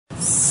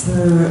So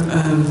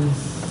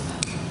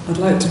I'd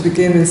like to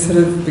begin, instead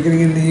of beginning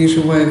in the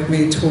usual way of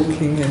me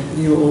talking and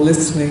you all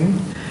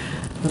listening,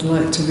 I'd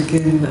like to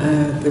begin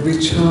that we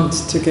chant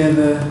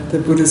together the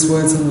Buddha's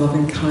words on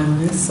loving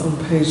kindness on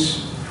page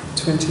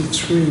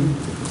 23.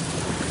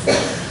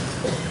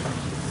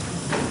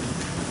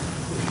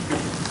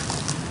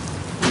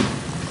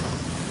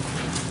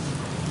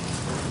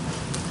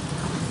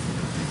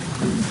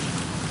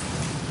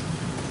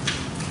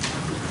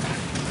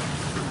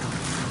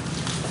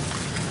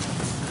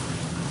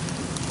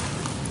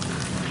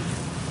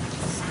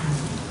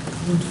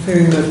 I'm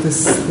feeling that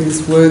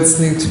these words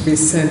need to be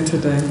said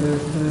today, the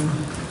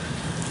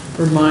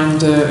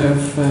reminder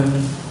of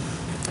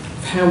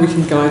how we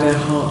can guide our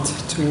heart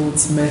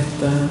towards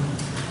metta,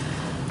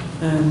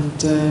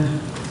 and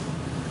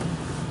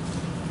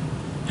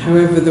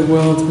however the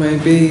world may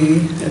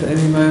be at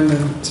any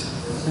moment,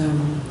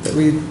 that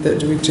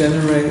we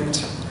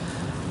generate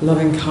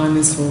loving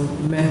kindness or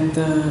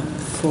metta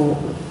for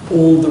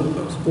all the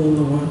world,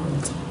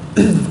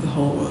 for the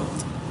whole world.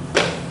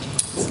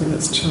 So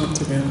let's chant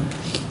together.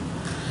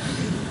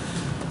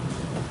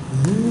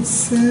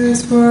 This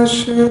is what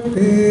should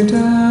be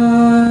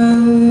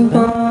done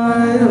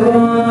by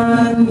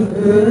one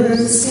who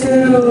is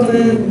skilled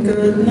in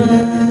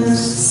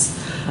goodness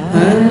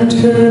and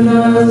who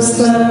knows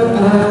the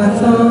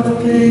path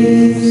of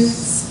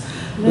peace.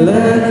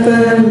 Let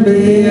them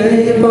be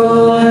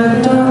able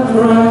and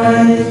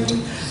upright,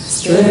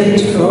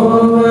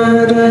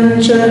 straightforward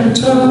and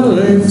gentle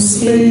in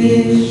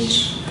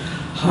speech,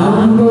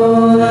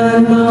 humble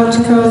and not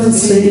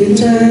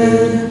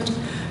conceited,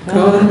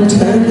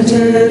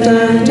 contented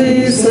and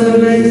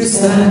easily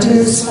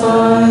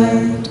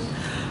satisfied,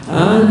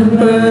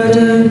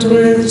 unburdened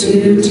with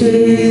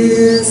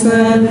duties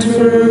and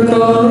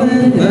frugal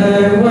in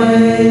their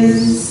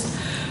ways,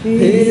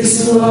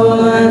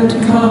 peaceful and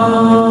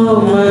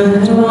calm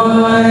and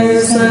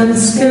wise and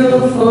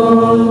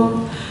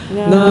skillful,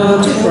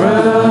 not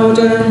proud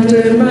and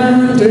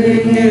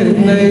demanding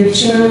in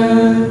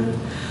nature.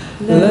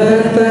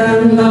 Let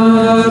them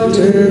not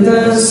do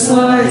the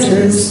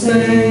slightest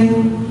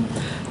thing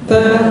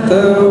that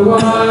the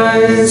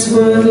wise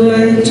would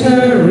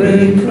later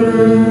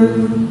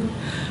reprove,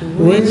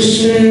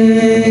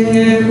 wishing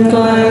in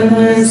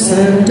gladness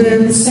and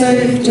in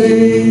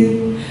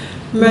safety,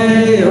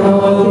 may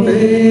all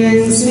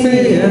beings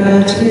be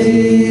at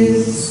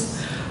ease.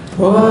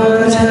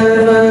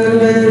 Whatever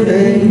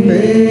living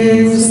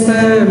beings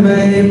there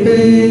may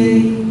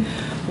be,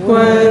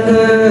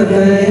 whether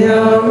they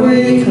are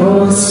weak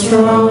or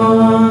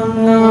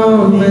strong,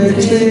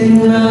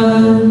 omitting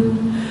none,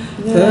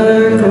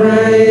 the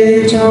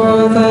great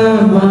or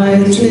the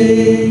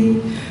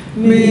mighty,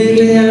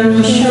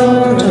 medium,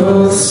 short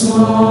or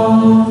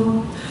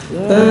small,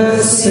 the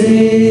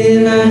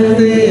seen and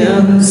the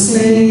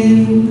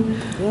unseen,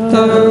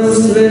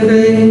 those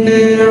living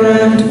near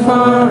and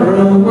far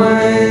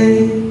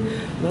away,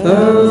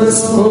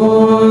 those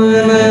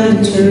born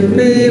and to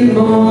be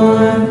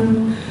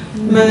born,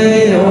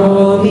 may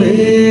all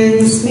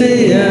beings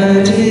be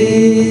at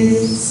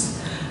ease.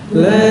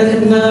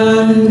 Let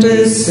none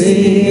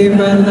deceive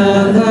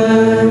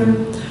another,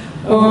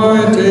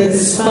 or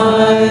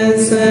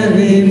despise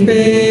any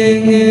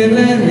being in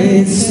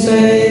any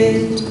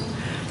state.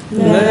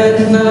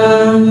 Let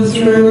none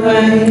through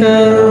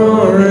anger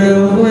or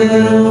ill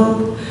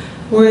will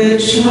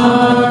wish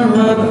harm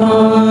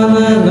upon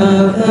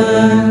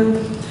another,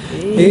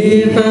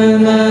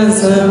 even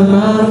as a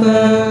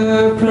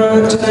mother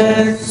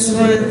protects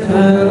with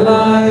her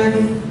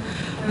life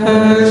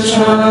her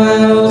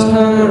child,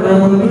 her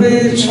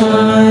only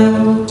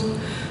child,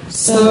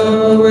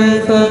 so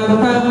with a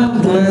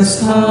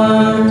boundless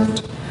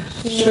heart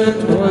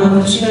should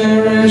one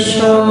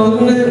cherish all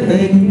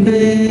living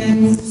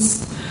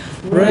beings,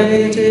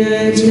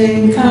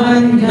 radiating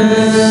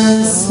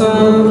kindness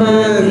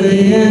over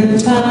the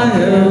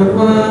entire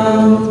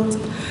world,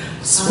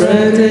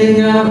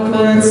 spreading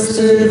upwards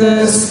to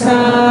the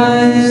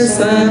skies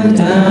and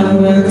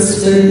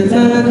downwards to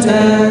the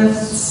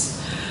depths,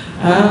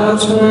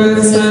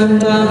 outwards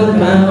and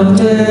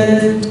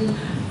unbounded,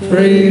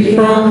 free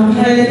from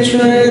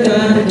hatred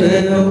and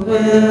ill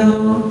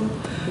will,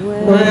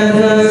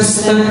 whether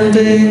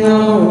standing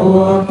or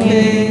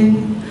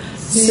walking,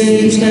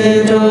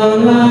 seated or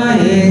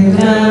lying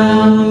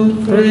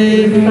down,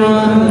 free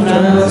from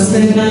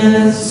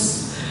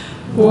drowsiness.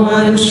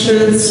 One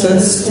should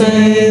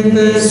sustain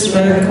this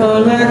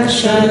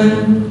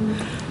recollection.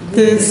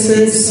 This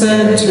is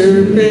said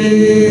to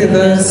be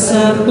the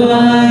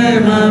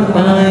sublime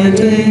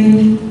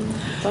abiding,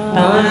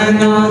 by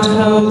not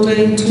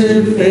holding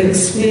to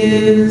fixed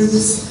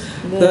views,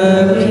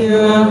 the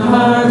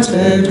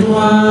pure-hearted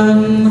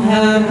one,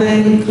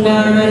 having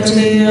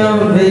clarity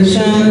of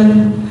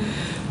vision,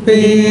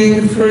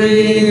 being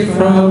free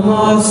from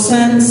all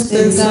sense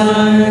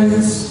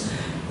desires,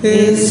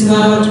 is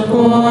not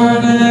born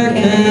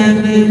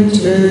again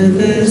into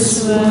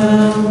this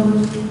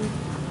world.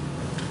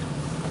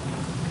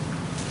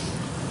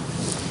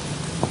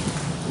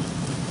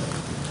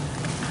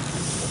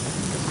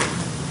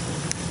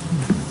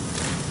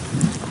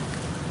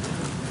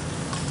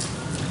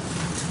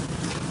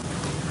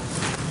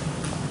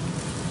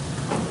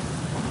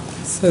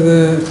 So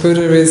the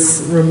Buddha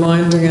is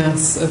reminding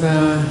us of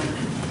our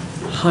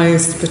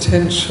highest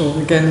potential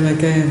again and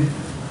again,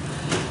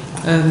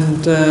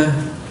 and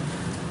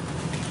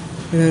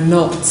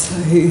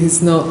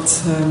he's not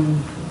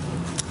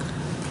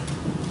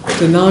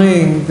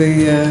denying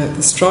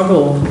the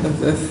struggle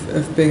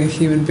of being a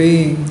human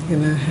being. You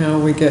know, how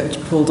we get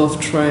pulled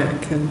off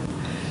track, and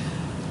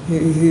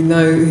he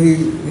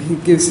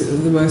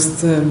gives the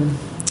most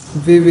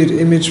vivid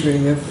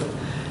imagery of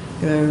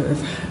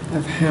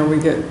how we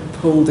get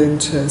pulled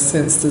into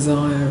sense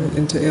desire,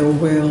 into ill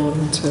will,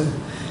 into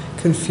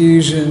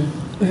confusion.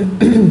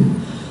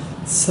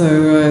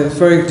 So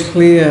very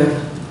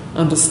clear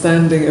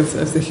understanding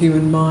of the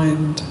human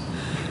mind,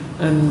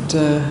 and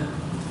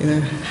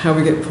how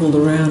we get pulled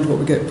around, what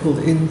we get pulled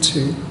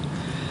into,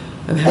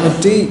 and how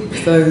deep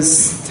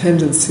those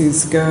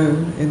tendencies go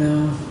in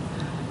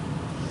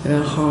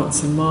our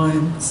hearts and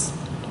minds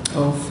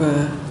of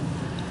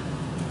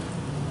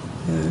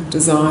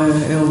desire,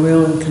 ill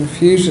will, and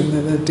confusion.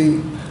 That they're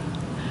deep,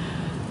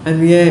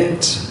 and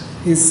yet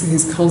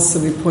he's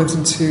constantly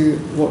pointing to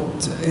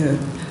what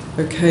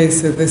okay,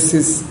 so this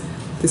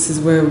is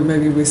where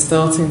maybe we're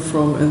starting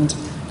from, and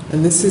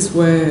this is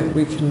where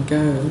we can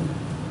go.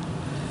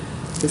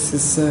 This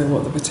is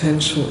what the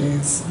potential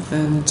is,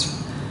 and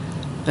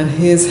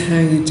here's how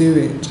you do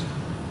it,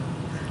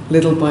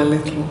 little by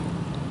little.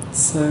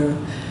 So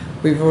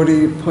we've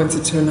already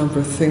pointed to a number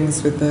of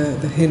things with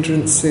the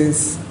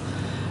hindrances.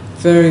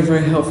 Very,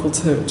 very helpful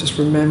to just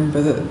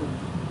remember that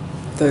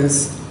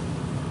those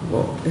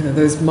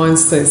mind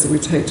states that we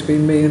take to be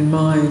me and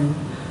mine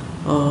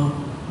are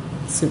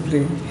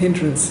simply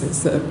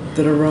hindrances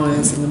that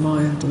arise in the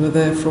mind, and are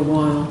there for a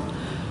while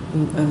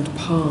and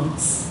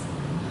pass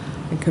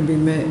and can be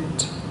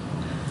met.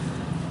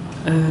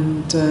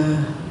 And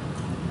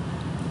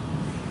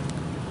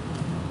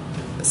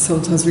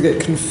sometimes we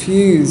get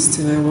confused,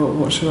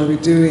 what should I be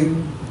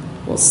doing?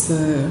 What's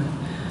the...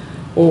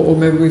 Or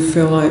maybe we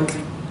feel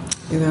like,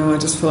 I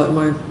just feel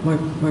like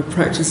my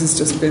practice has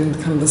just been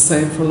kind of the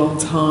same for a long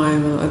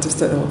time, and I just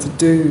don't know what to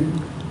do.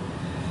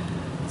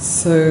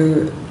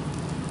 So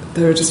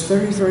there are just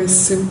very, very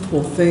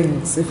simple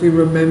things, if we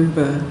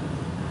remember,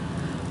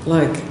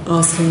 like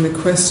asking the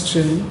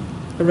question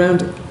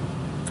around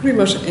pretty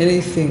much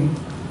anything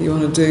you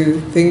want to do,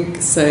 think,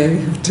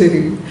 say,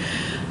 do,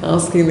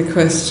 asking the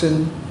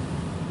question,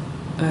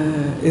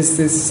 is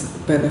this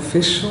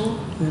beneficial?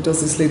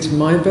 Does this lead to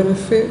my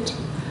benefit?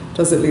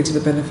 Does it lead to the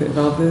benefit of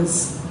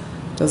others?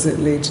 Does it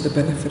lead to the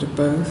benefit of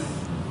both?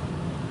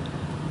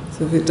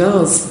 So if it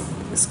does,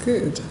 it's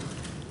good.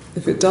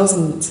 If it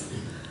doesn't,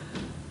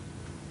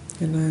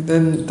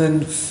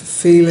 then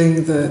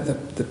feeling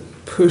the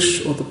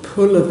push or the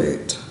pull of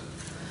it,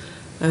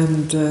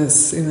 and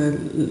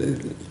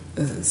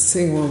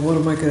seeing, well, what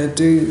am I going to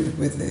do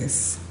with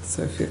this?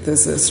 So if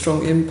there's a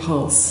strong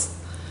impulse,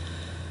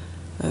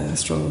 a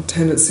strong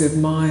tendency of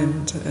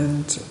mind,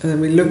 and then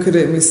we look at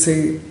it and we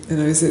see,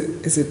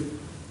 is it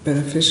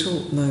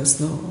beneficial? No, it's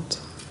not.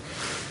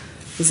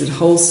 Is it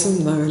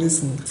wholesome? No, it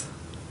isn't.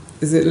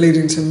 Is it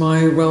leading to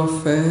my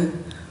welfare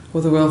or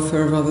the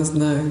welfare of others?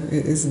 No,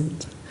 it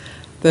isn't.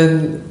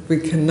 Then we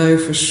can know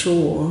for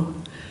sure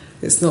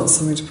it's not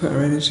something to put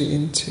our energy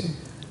into.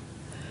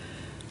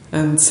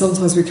 And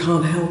sometimes we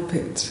can't help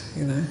it,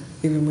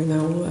 even we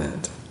know all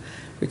that.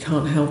 We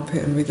can't help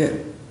it, and we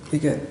get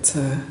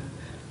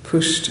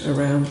pushed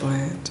around by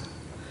it.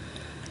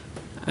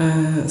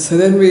 So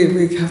then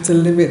we have to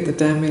limit the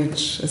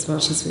damage as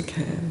much as we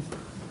can.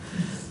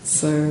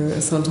 So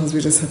sometimes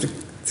we just have to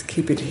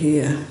keep it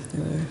here,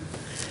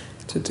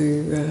 to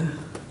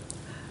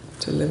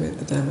limit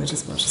the damage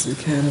as much as we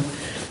can,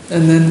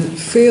 and then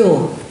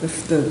feel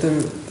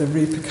the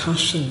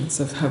repercussions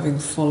of having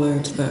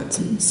followed that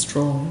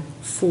strong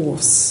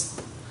force,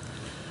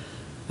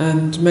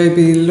 and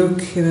maybe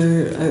look,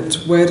 at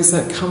where does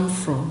that come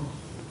from?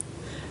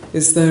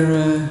 Is there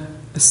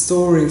a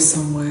story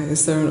somewhere?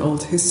 Is there an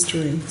old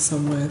history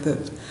somewhere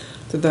that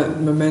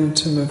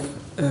momentum of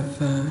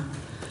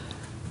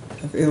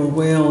ill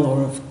will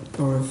or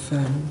of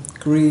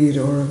greed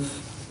or of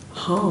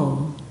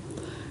harm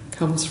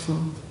comes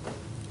from?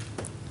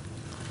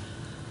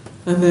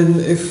 And then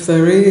if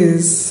there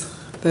is,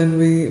 then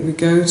we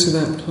go to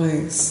that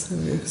place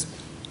and we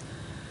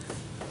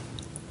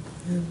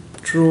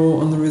draw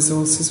on the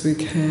resources we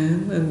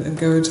can and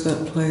go into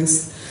that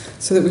place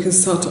so that we can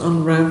start to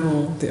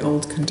unravel the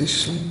old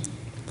conditioning.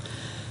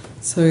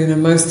 So,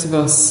 most of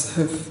us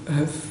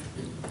have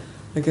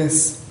I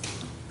guess,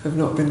 have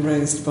not been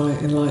raised by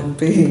enlightened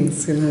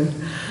beings,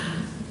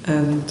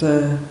 and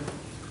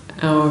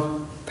our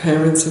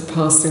parents have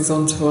passed things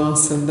on to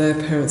us, and their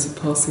parents have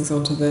passed things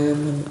on to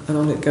them, and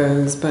on it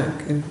goes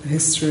back in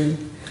history.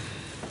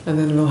 And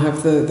then we'll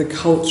have the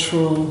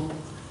cultural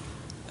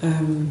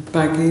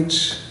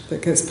baggage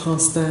that gets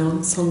passed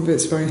down. Some of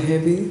it's very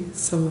heavy,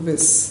 some of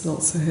it's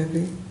not so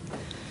heavy.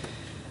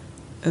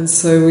 And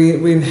so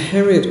we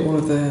inherit all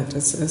of that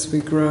as we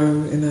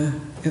grow in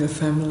a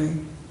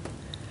family,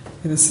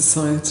 in a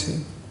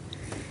society.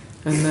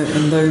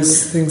 And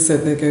those things,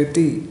 that they go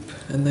deep,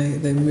 and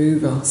they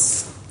move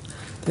us,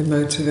 they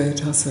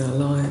motivate us in our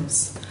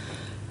lives.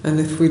 And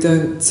if we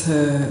don't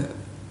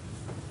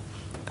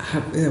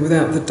have,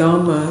 without the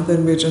Dharma,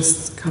 then we're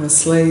just kind of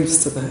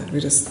slaves to that. We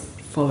just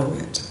follow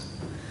it,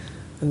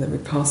 and then we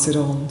pass it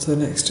on to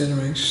the next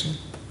generation.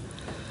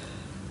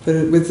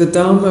 But with the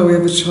Dharma, we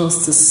have a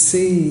chance to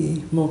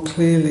see more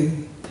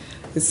clearly.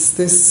 It's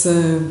this,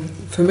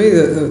 for me,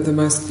 the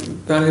most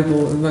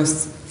valuable and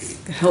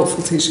most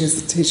helpful teaching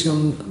is the teaching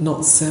on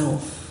not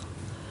self.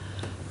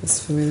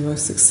 It's for me the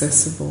most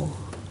accessible.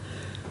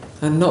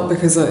 And not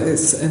because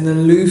it's an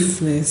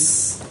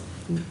aloofness.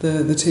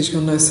 The teaching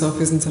on no self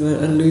isn't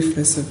an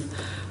aloofness of,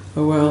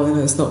 oh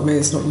well, it's not me,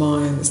 it's not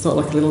mine. It's not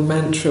like a little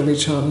mantra we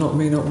chant, not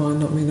me, not mine,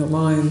 not me, not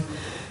mine,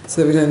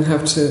 so that we don't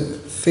have to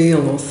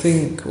feel or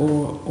think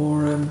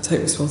or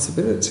take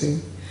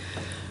responsibility.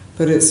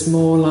 But it's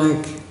more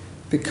like,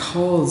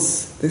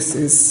 because this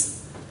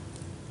is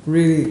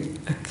really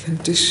a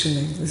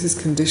conditioning, this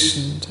is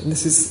conditioned, and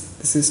this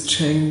is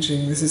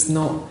changing, this is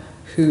not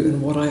who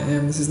and what I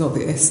am, this is not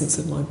the essence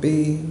of my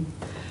being.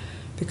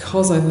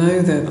 Because I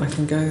know that, I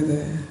can go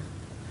there.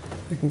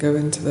 I can go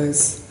into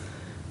those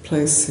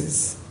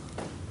places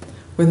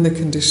when the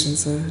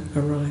conditions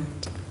are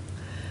right.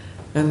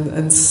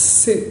 And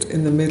sit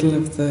in the middle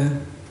of the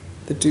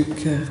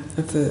dukkha,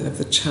 of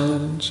the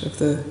challenge, of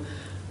the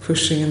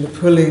pushing and the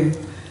pulling,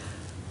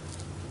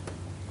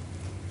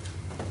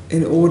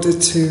 in order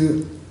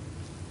to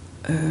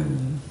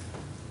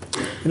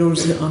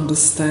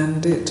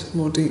understand it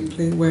more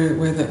deeply,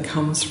 where that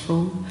comes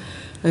from,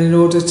 and in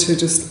order to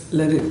just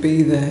let it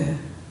be there,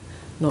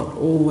 not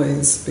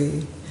always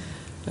be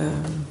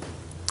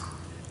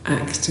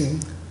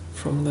acting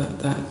from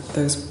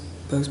those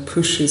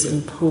pushes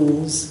and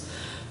pulls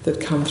that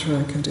come through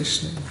our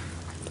conditioning.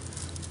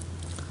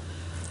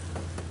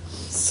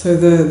 So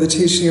the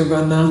teaching of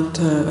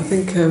anatta, I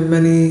think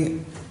many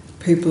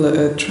people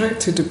are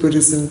attracted to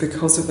Buddhism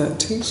because of that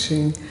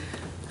teaching,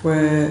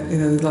 where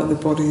like the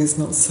body is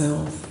not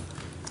self,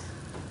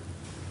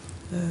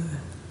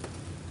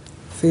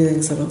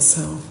 feelings are not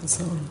self, and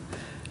so on.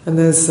 And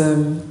there's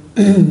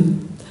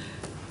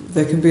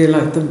there can be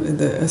like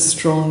a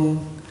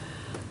strong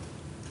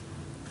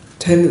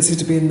tendency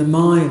to be in the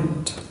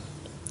mind.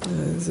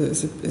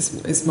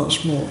 It's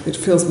much more. It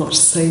feels much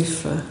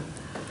safer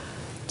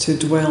to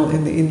dwell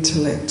in the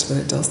intellect than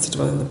it does to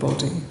dwell in the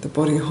body. The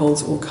body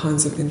holds all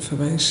kinds of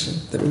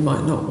information that we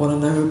might not want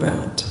to know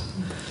about.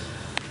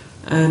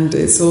 And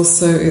it's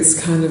also, it's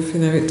kind of,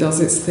 it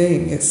does its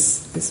thing.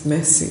 It's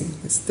messy,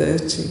 it's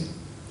dirty,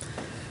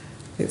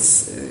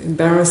 it's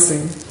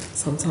embarrassing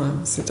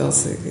sometimes. It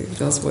does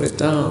what it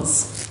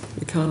does.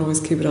 We can't always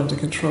keep it under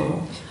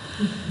control.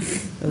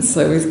 And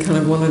so we kind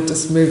of want to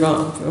just move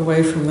up,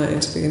 away from that,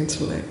 into the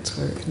intellect,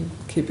 where we can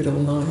keep it all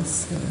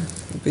nice,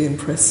 and be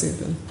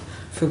impressive and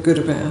feel good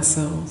about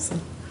ourselves.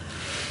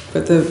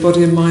 But the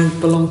body and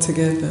mind belong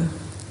together.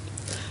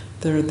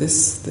 They're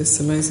this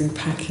amazing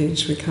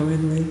package we come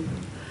in with.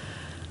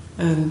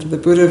 And the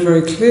Buddha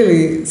very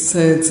clearly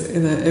said,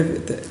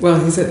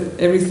 he said,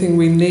 everything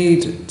we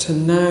need to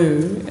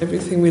know,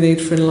 everything we need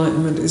for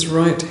enlightenment is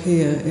right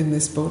here in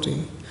this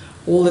body.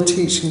 All the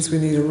teachings we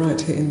need are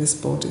right here in this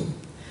body.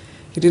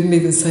 He didn't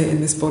even say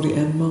in this body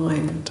and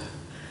mind.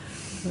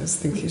 I was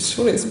thinking,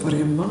 surely it's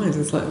body and mind.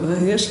 It's like, well,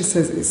 he actually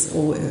says it's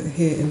all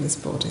here in this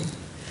body.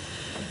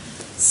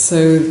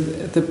 So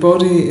the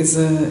body is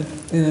a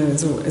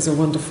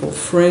wonderful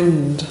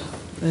friend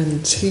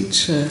and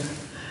teacher,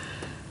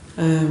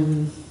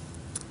 and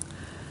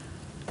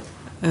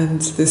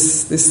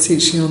this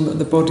teaching on that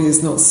the body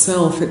is not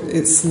self.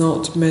 It's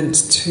not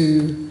meant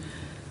to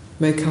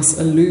make us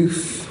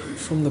aloof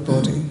from the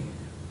body,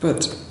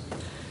 but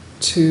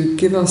to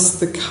give us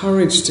the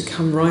courage to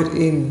come right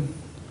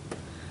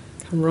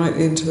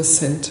into the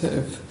centre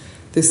of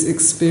this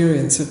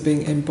experience of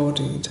being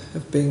embodied,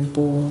 of being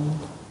born,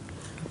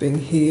 of being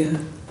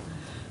here,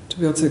 to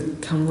be able to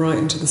come right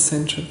into the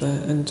centre of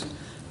that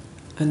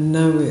and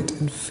know it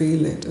and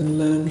feel it and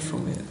learn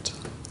from it.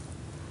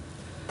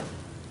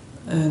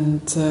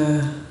 And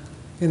to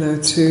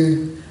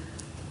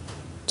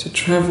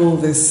travel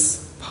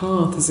this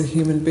path as a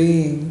human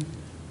being,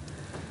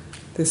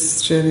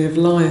 this journey of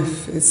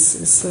life,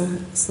 it's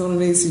not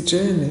an easy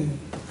journey.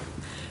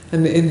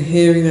 And in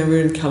here,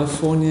 we're in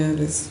California.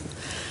 It's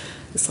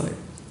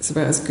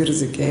about as good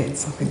as it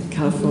gets. I think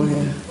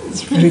California,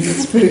 it's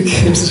pretty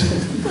good.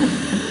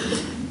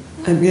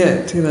 And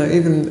yet,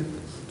 even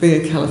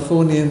being a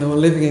Californian or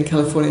living in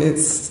California,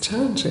 it's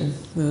challenging,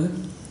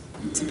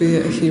 to be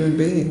a human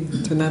being,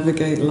 to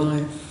navigate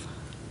life,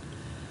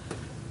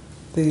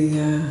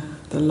 the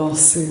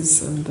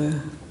losses and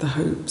the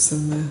hopes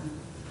and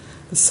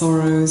the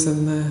sorrows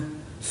and the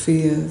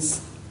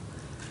fears.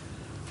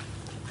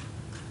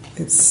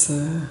 It's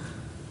and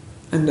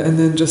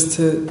then just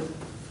to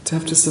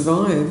have to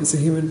survive as a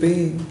human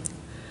being.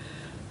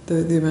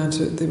 The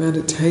amount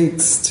it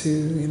takes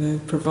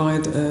to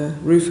provide a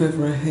roof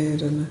over our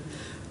head and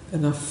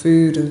enough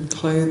food and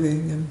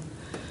clothing and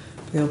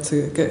be able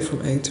to get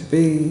from A to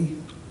B.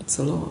 It's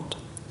a lot.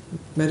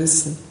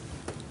 Medicine.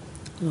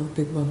 another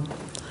big one.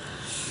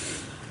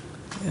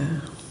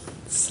 Yeah.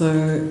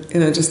 So,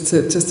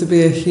 just to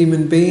be a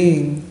human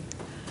being,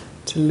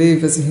 to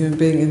live as a human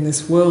being in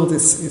this world,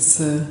 it's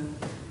a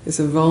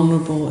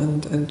vulnerable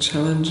and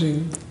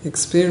challenging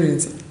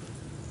experience,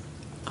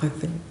 I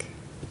think.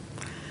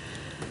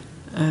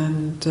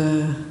 And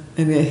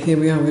yet here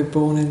we are, we're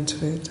born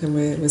into it, and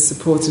we're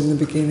supported in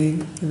the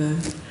beginning,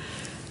 and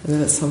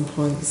then at some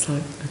point it's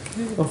like,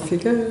 okay, off you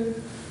go,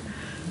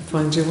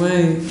 find your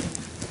way.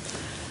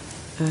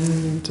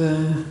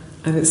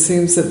 And it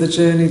seems that the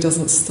journey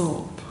doesn't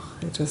stop.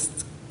 It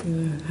just,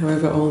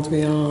 however old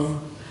we are,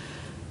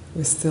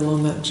 we're still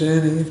on that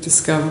journey of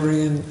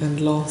discovery and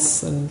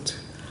loss and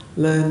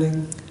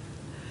learning.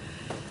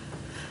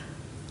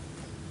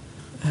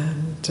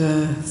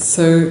 And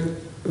so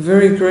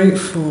very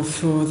grateful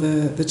for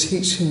the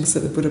teachings that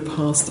the Buddha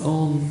passed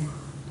on,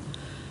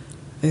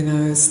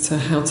 as to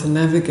how to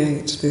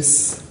navigate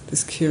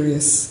this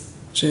curious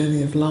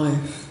journey of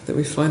life that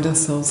we find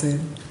ourselves in.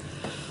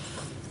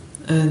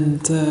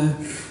 And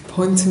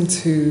pointing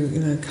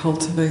to,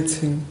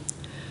 cultivating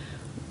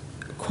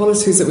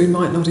qualities that we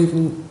might not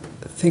even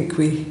think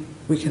we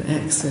can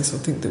access or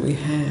think that we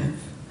have.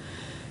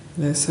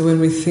 So when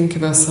we think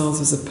of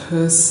ourselves as a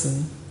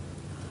person,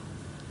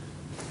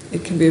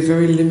 it can be a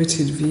very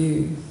limited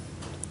view.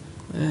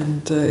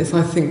 And if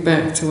I think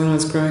back to when I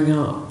was growing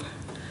up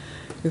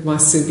with my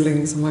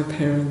siblings and my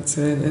parents,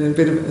 and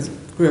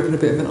grew up in a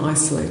bit of an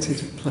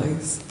isolated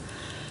place.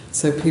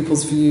 So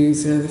people's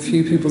views, the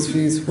few people's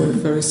views were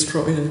very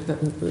strong,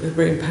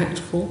 very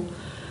impactful.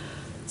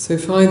 So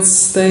if I'd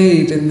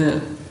stayed in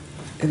that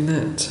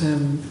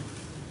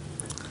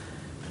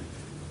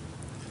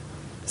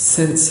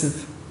sense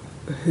of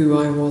who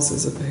I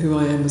was who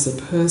I am as a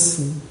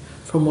person,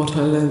 from what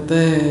I learned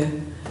there,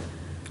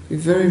 it'd be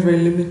very, very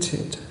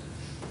limited,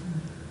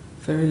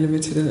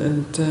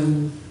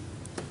 and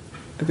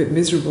a bit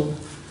miserable,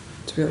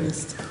 to be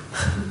honest.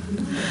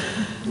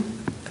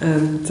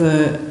 And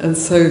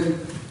so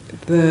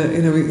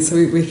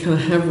we kind of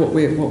have what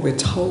we're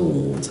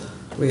told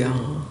we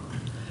are,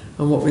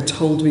 and what we're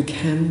told we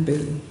can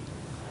be,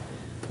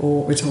 or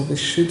what we're told we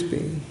should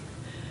be,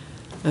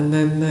 and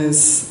then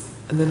there's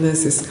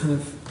this kind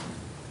of,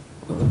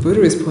 what the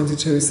Buddha is pointing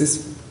to is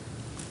this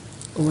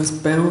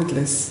almost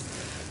boundless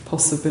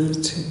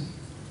possibility.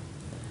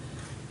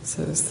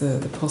 So it's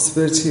the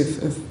possibility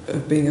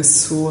of being a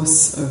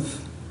source of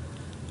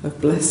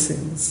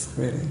blessings,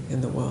 really,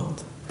 in the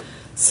world.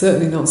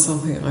 Certainly not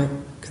something I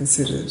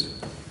considered,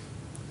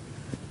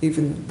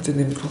 didn't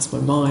even cross my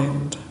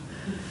mind,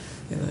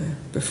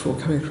 before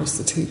coming across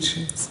the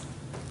teachings.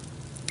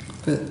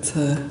 But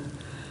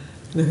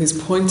he's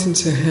pointing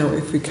to how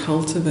if we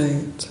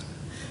cultivate,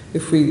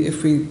 if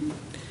we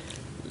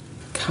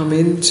come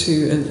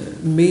into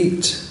and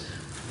meet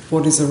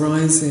what is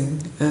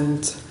arising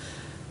and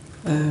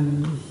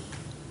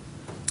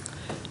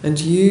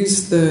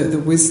use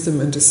the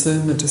wisdom and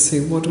discernment to see,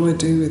 what do I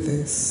do with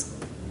this?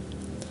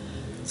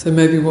 So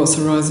maybe what's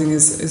arising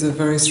is a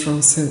very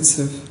strong sense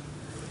of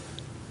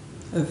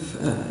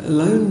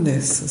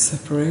aloneness and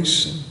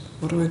separation.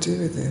 What do I do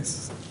with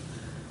this?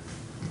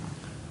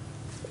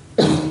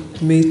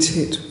 Meet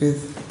it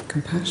with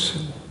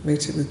compassion,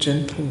 meet it with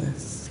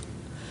gentleness.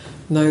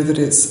 Know that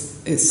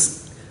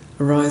it's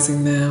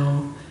arising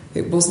now.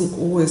 It wasn't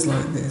always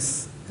like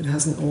this. It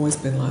hasn't always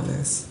been like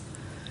this.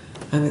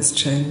 And it's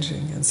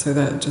changing. And so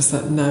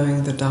that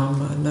knowing the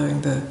Dharma,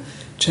 knowing the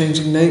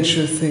changing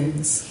nature of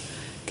things,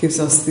 gives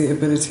us the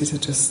ability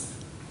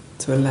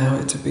to allow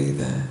it to be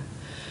there.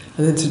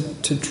 And then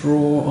to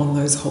draw on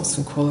those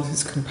wholesome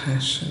qualities,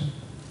 compassion.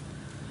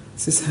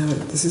 This is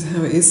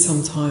how it is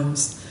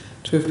sometimes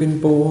to have been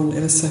born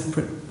in a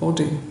separate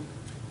body.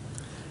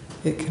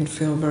 It can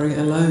feel very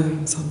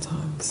alone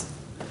sometimes.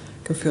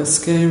 It can feel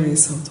scary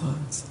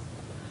sometimes.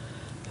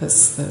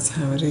 That's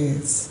how it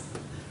is.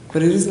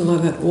 But it isn't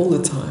like that all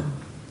the time.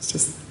 It's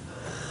just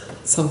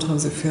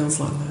sometimes it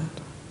feels like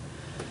that.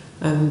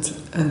 And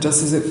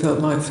just as it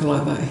might feel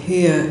like that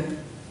here,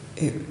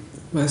 it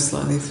most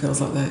likely feels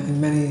like that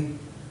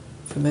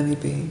for many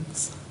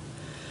beings.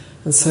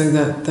 And so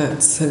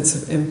that sense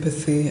of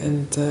empathy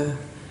and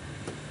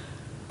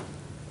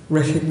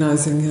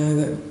recognizing,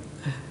 that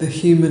the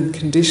human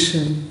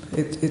condition,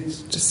 it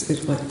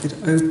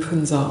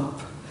opens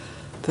up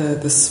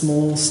the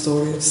small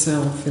story of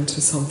self into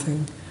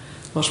something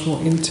much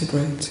more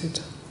integrated.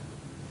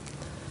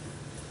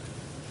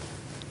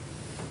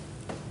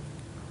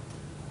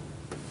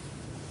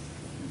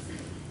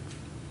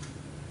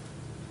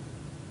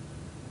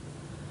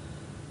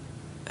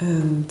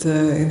 And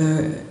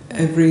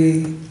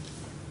every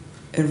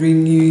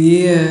new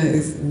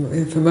year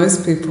for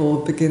most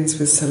people begins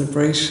with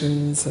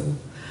celebrations and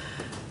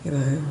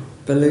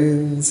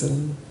balloons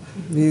and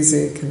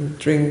music and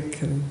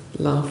drink and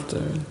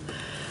laughter,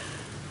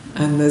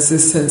 and there's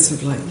this sense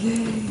of like, yay,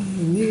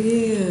 New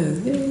Year,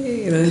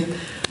 yay,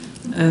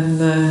 and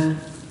then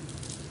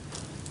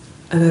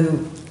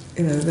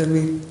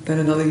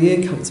another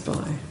year comes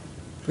by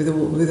with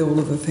all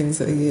of the things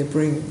that a year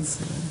brings,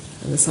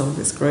 and some of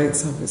it's great,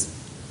 some of it's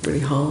really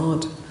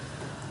hard,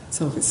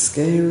 some of it's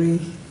scary.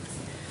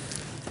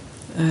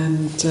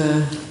 And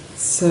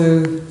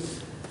so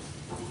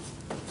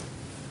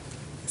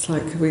it's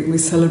like we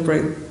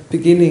celebrate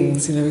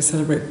beginnings, we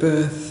celebrate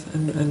birth,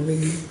 and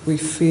we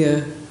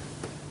fear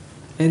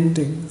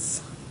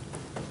endings.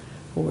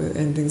 Or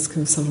endings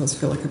can sometimes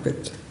feel like a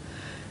bit,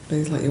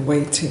 it's like you're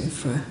waiting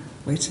for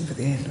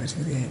the end,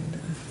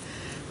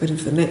 waiting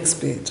for the next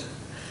bit.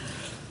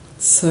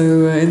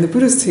 So in the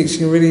Buddha's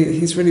teaching,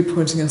 he's really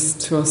pointing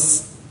to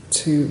us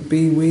to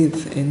be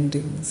with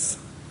endings.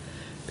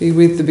 Be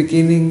with the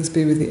beginnings,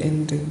 be with the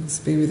endings,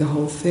 be with the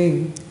whole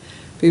thing,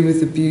 be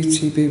with the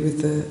beauty, be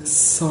with the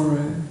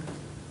sorrow,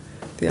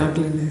 the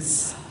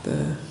ugliness,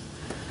 the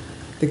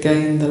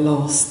gain, the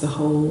loss, the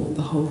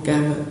whole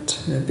gamut.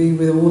 Be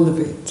with all of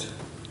it.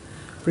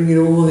 Bring it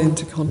all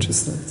into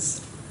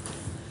consciousness.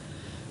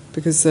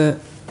 Because as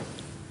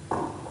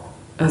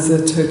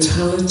a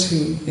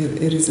totality,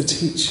 it is a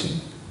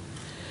teaching.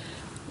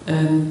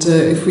 And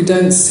if we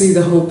don't see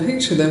the whole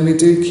picture, then we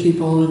do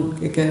keep on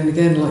again and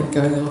again, like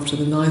going after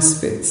the nice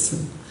bits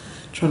and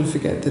trying to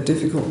forget the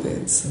difficult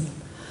bits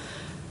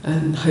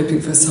and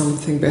hoping for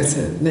something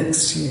better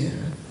next year.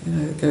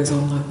 It goes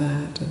on like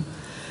that.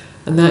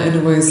 And that in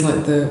a way is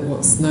like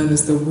what's known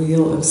as the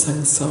wheel of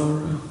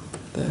samsara,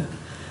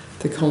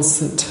 the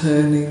constant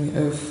turning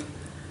of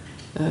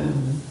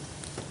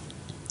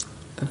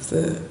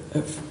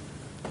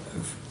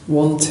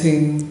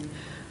wanting,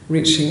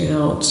 reaching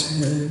out,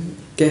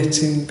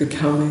 getting,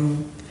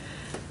 becoming,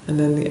 and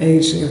then the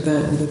aging of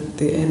that, and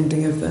the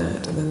ending of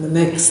that, and then the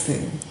next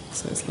thing.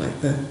 So it's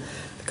like the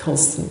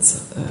constant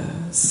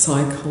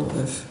cycle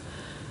of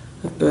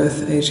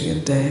birth, aging,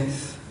 and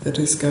death that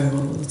is going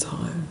on all the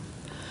time.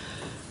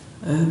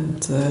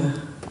 And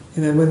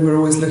when we're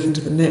always looking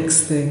to the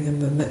next thing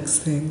and the next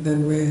thing,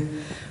 then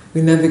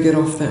we never get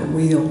off that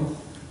wheel.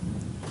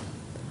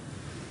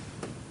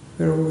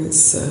 We're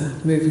always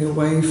moving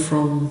away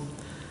from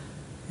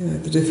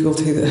the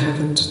difficulty that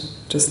happened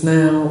just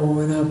now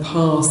or in our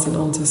past and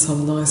onto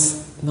some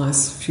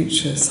nice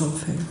future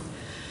something.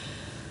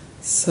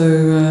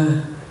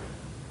 So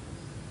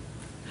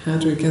how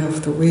do we get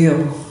off the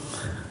wheel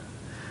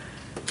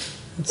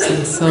of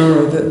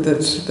samsara that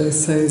they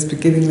say is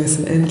beginningless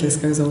and endless,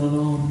 goes on and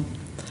on?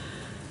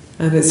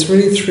 And it's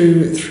really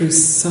through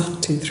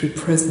sati, through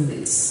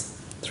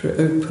presence, through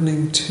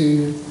opening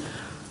to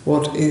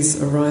what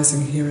is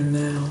arising here and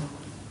now.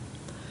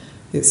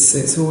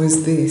 It's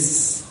always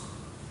this.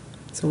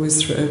 It's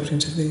always through opening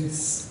to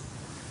this,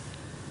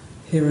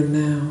 here and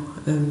now.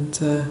 And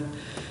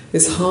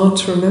it's hard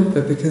to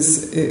remember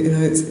because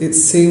it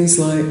seems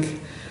like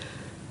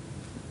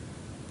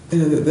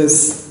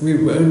that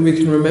we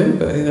can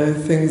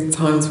remember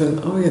times when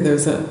there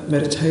was that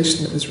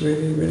meditation that was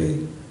really,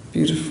 really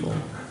beautiful,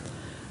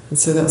 and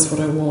so that's what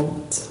I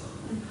want.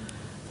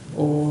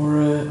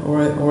 Or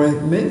I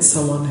met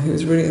someone who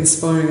was really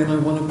inspiring and I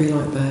want to be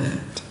like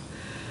that.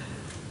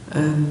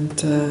 And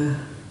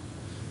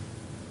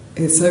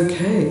it's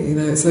okay,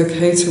 it's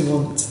okay to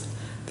want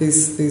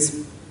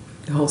these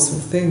wholesome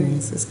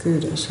things. It's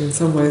good actually in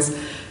some ways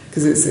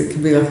because it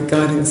can be like a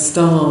guiding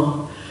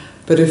star.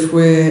 But if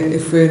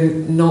we're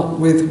not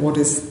with what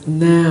is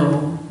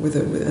now,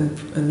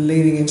 and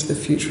leaning into the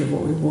future of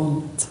what we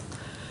want,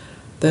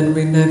 then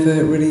we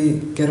never really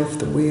get off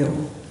the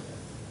wheel.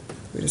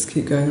 We just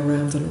keep going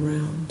around and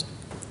around.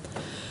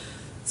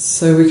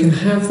 So we can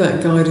have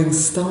that guiding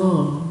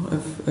star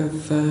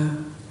of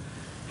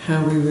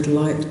how we would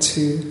like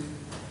to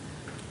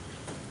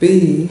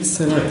be.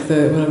 So like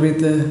when I read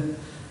the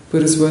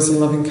Buddha's words on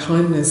loving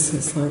kindness,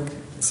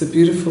 it's a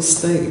beautiful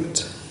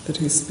state that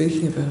he's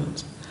speaking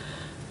about.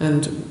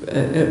 And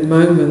at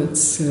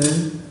moments,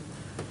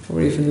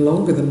 or even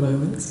longer than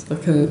moments, I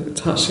can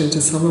touch into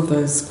some of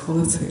those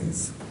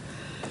qualities.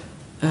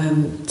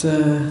 And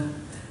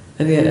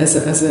yet, as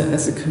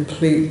a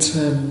complete,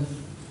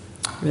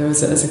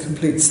 as a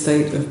complete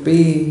state of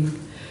being,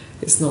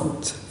 it's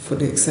not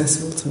fully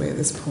accessible to me at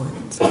this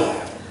point.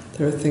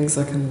 There are things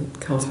I can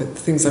cultivate,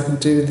 things I can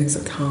do, and things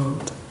I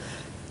can't.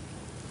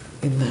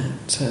 In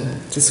that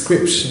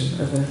description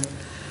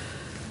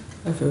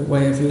of a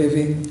way of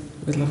living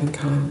with loving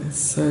kindness.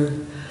 So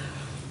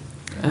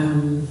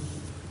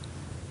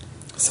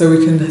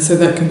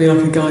that can be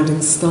like a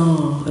guiding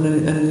star and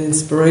an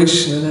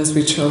inspiration. And as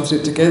we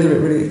chanted it together, it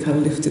really kind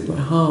of lifted my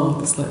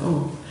heart. It's like,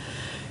 oh,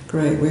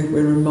 great, we're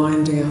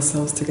reminding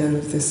ourselves together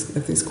of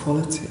these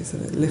qualities,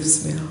 and it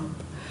lifts me up.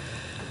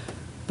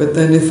 But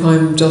then if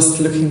I'm just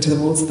looking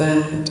towards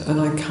that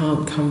and I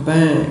can't come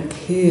back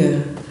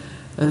here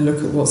and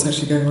look at what's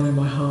actually going on in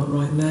my heart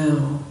right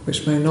now,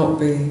 which may not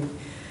be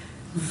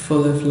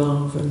full of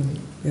love and,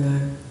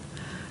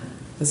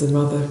 as a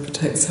mother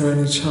protects her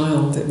only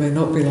child, it may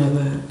not be like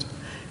that.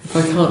 If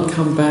I can't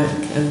come back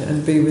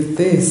and be with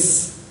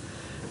this,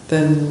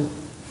 then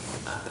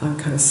I'm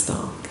kind of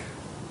stuck.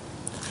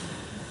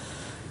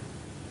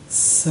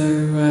 So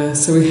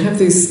we have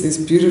these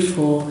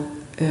beautiful,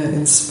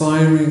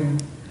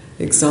 inspiring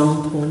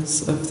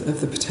examples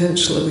of the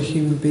potential of a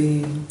human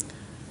being.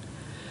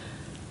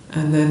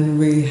 And then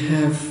we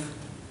have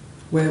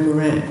where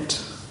we're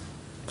at.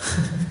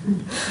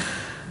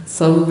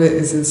 Some of it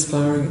is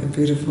inspiring and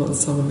beautiful, and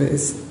some of it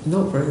is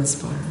not very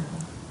inspiring.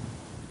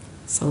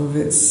 Some of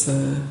it's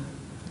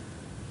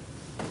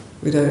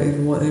we don't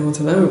even want anyone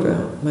to know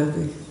about,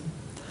 maybe.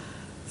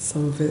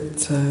 Some of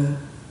it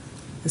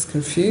is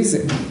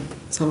confusing.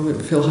 Some of it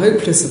we feel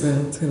hopeless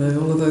about.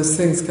 All of those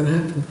things can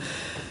happen.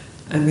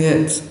 And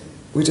yet,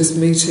 we just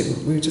meet it.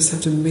 We just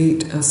have to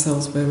meet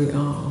ourselves where we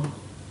are.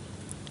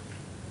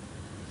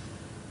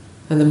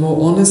 And the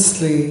more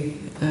honestly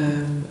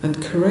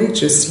and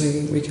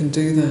courageously we can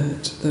do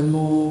that, the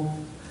more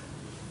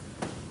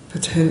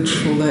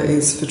potential there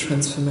is for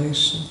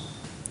transformation.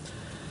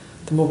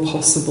 The more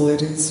possible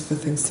it is for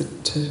things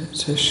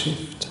to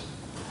shift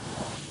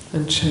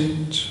and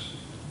change.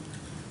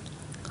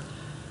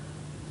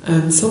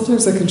 And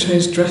sometimes they can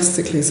change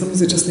drastically.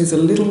 Sometimes it just needs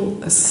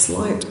a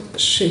slight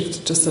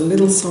shift, just a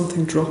little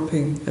something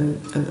dropping,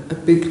 and a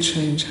big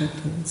change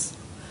happens.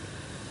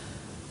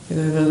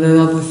 And then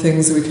other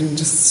things we can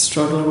just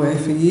struggle away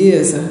for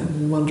years at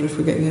and wonder if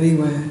we're getting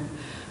anywhere.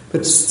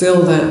 But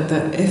still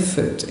that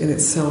effort in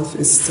itself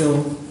is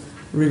still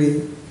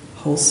really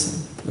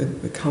wholesome.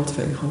 We're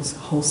cultivating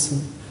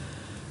wholesome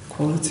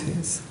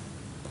qualities.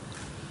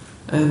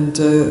 And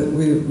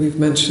we've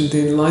mentioned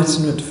the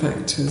enlightenment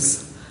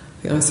factors,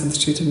 the Ayya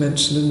Institute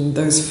mentioned, and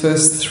those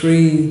first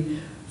 3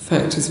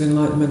 factors of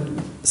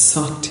enlightenment,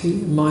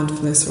 sati,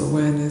 mindfulness or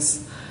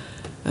awareness,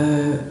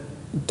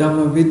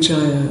 Dhamma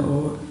Vijaya,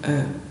 or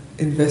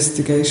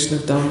investigation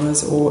of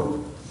Dhammas, or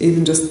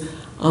even just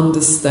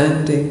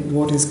understanding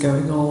what is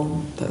going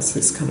on. That's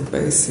its kind of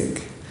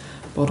basic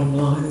bottom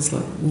line, is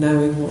like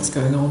knowing what's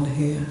going on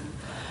here.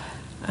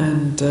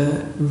 And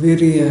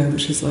Virya,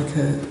 which is like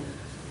a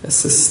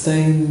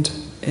sustained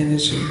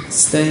energy,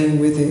 staying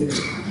with it,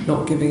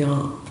 not giving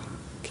up,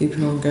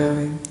 keeping on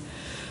going.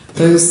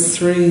 Those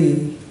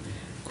 3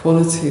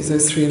 qualities,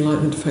 those 3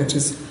 enlightenment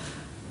factors,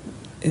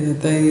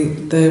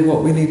 they're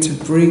what we need to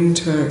bring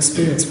to our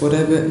experience,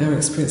 whatever our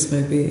experience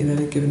may be in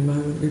any given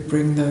moment. We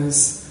bring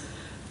those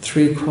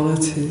 3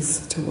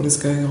 qualities to what is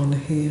going on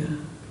here.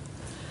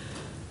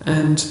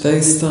 And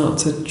they start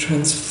to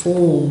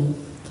transform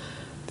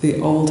the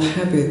old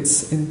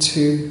habits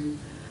into,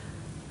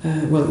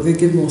 they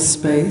give more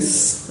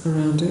space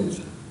around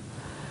it.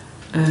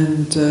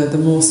 And the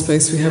more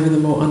space we have and the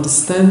more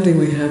understanding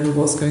we have of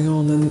what's going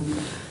on, then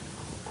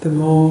the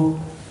more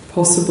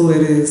possible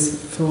it is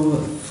for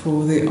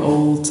the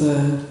old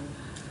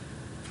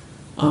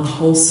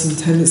unwholesome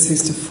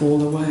tendencies to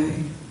fall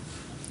away.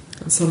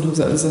 And sometimes,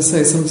 as I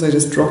say, sometimes they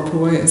just drop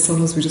away, and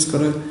sometimes we just got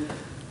to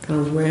kind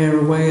of wear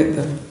away at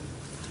them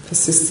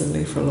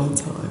persistently for a long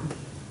time.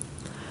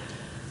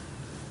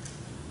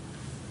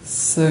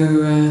 So,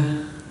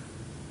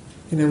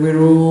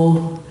 we're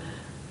all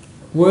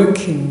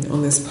working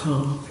on this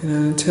path,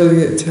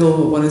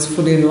 until one is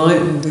fully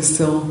enlightened, is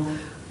still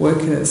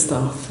working at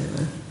stuff,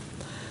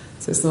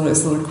 So it's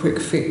not a quick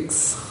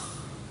fix.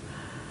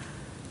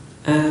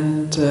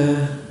 And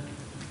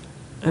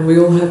we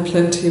all have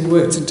plenty of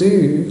work to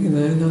do,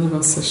 none of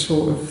us are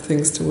short of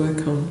things to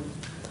work on.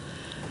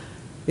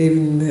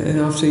 Even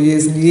after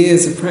years and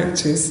years of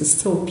practice, there's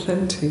still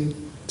plenty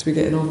to be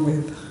getting on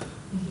with.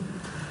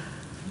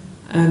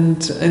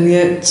 And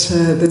yet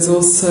there's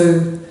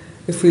also,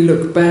 if we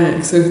look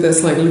back, so if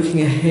that's like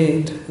looking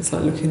ahead, it's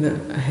like looking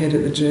ahead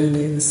at the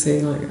journey and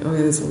seeing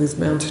there's all these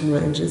mountain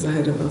ranges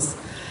ahead of us.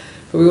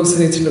 But we also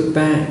need to look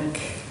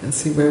back and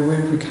see where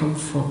have we come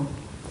from?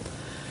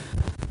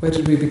 Where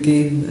did we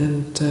begin,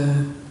 and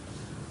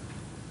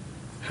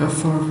how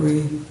far have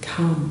we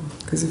come?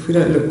 Because if we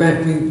don't look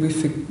back,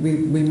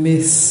 we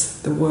miss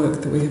the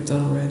work that we have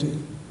done already,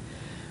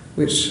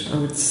 which I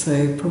would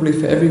say probably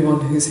for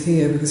everyone who's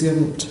here, because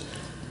you're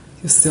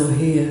still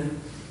here.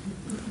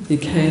 You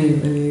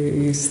came and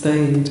you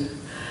stayed,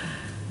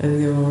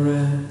 and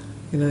you're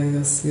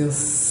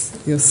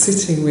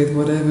sitting with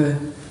whatever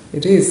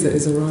it is that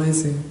is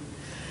arising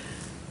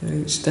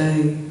each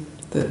day.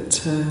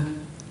 That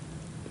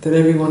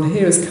everyone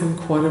here has come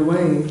quite a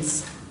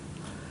ways.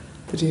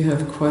 That you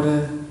have quite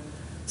a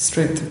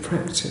strength of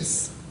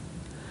practice.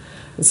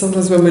 And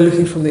sometimes when we're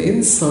looking from the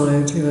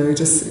inside,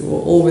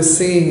 all we're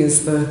seeing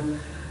is the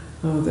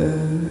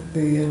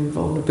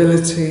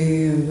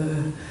vulnerability and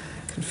the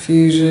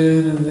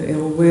confusion and the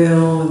ill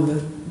will and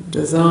the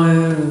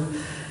desire, and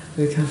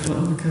we kind of like,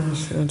 oh my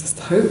gosh, I'm just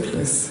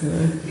hopeless,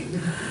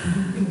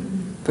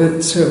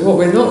 But what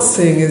we're not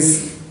seeing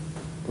is,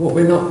 what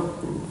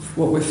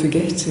we're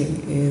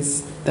forgetting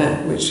is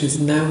that which is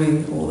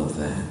knowing all of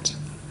that.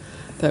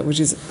 That which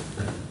is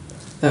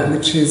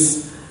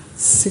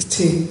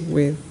sitting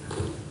with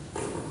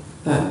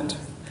that.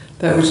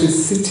 That which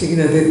is sitting,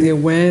 the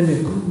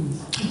awareness.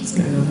 What's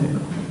going on here?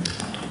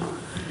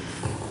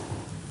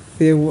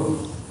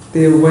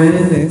 The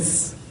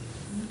awareness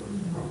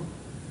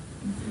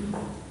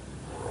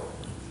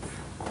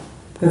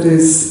that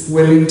is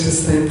willing to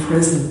stay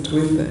present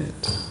with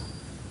that.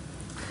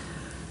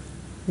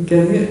 You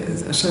getting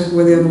it? Shall I go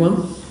with the other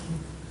one?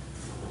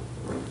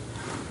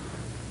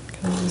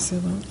 is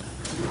it on?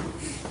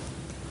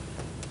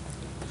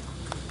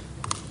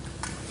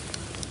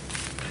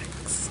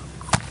 Thanks.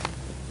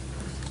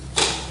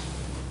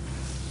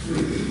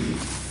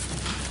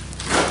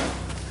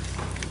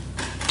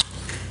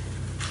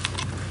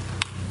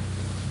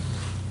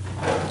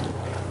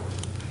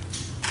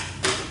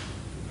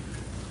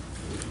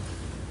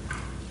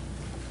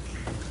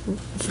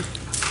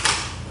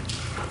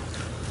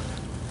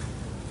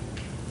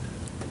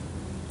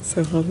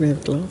 So hard we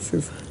have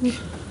glasses.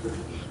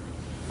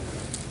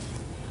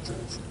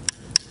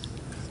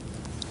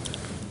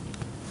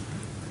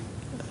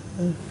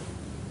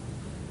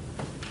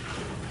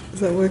 Is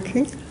that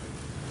working?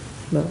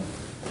 No.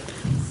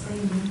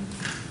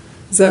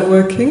 Is that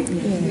working?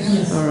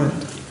 Yes. All right.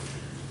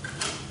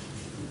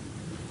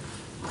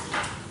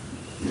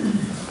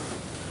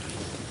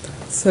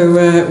 So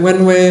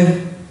when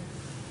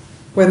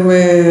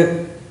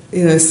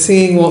we're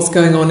seeing what's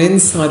going on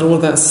inside, all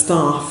of that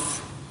stuff,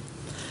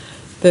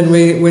 then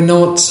we're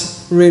not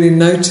really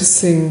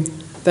noticing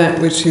that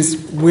which is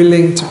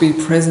willing to be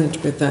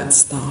present with that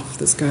stuff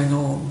that's going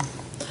on.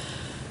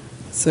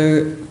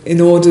 So in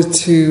order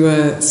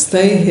to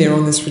stay here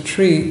on this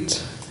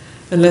retreat,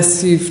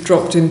 unless you've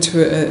dropped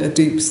into a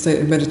deep state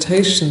of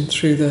meditation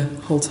through the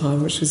whole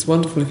time, which is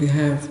wonderful if you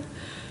have,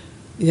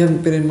 you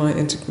haven't been in my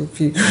integral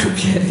view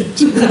group yet,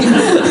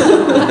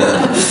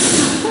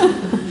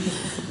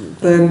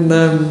 then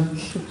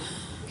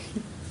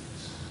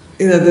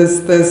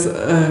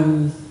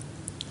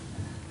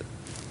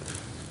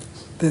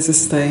there's a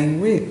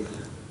staying with.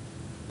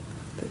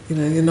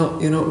 You're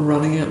not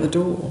running out the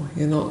door.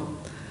 You're not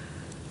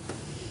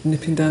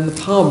nipping down the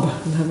pub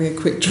and having a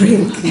quick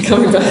drink and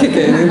coming back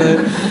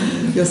again.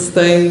 You're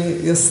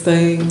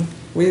staying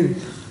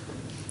with.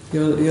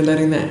 You're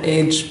letting that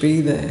edge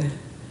be there.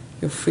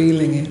 You're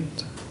feeling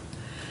it.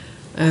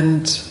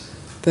 And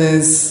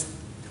there's,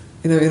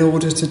 in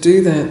order to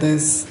do that,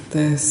 there's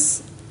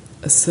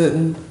a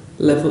certain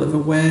level of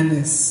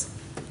awareness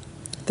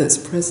that's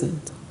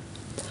present.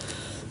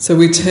 So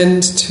we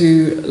tend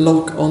to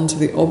lock onto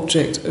the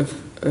object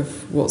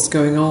of what's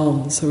going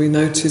on. So we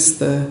notice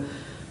the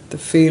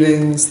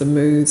feelings, the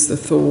moods, the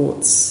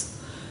thoughts,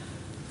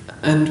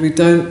 and we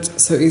don't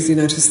so easily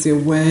notice the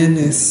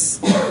awareness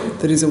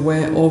that is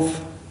aware of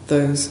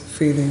those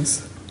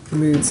feelings,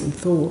 moods and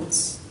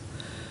thoughts.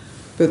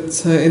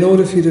 But in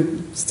order for you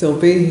to still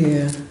be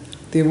here,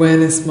 the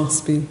awareness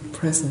must be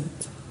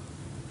present.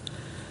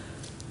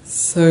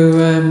 So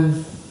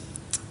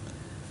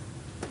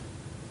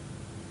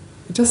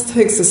it just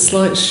takes a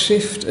slight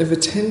shift of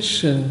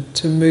attention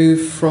to move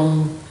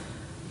from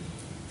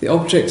the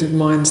object of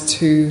mind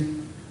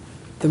to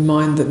the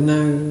mind that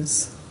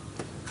knows.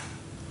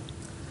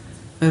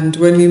 And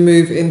when you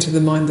move into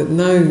the mind that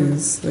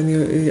knows, when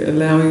you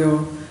allow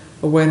your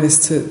awareness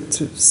to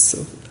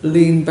sort of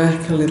lean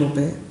back a little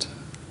bit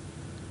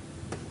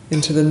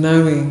into the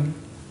knowing,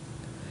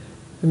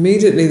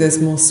 immediately there's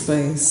more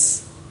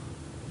space.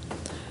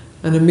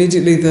 And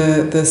immediately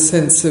the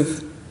sense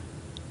of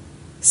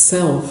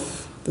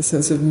self, the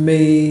sense of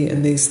me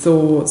and these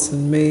thoughts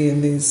and me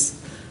and these,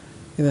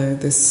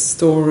 this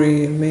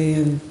story and me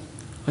and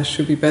I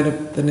should be better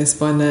than this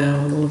by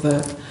now and all of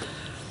that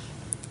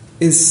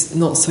is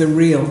not so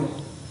real.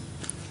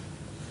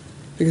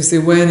 Because the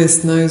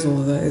awareness knows all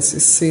of that, it's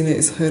seen it,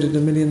 it's heard it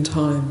a million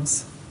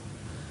times.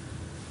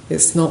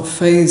 It's not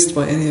fazed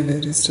by any of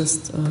it, it's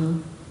just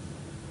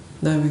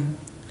knowing.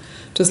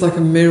 Just like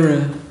a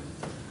mirror,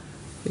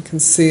 you can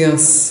see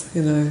us,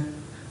 when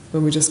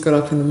we just got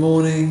up in the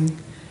morning,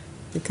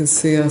 you can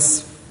see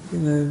us,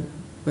 when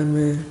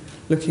we're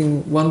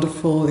looking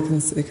wonderful, you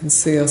can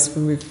see us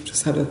when we've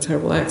just had a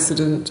terrible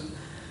accident.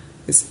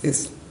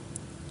 It's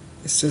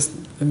just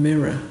a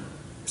mirror.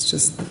 It's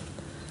just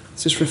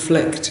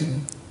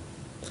reflecting.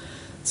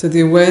 So the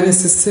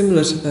awareness is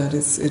similar to that.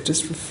 It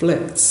just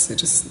reflects. It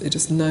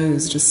just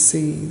knows. Just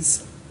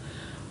sees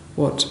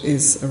what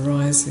is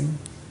arising.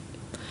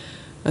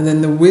 And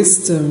then the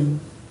wisdom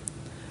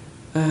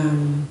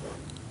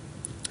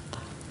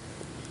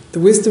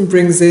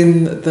brings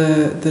in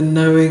the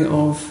knowing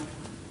of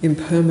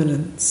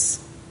impermanence.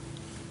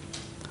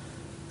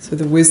 So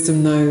the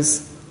wisdom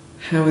knows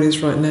how it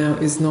is right now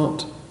is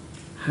not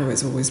how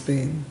it's always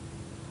been.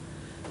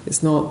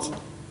 It's not,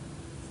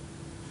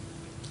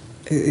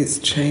 it's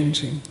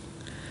changing.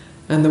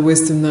 And the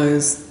wisdom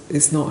knows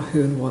it's not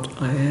who and what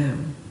I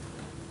am.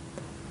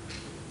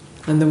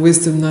 And the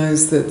wisdom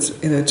knows that,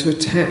 to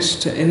attach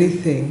to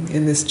anything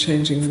in this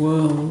changing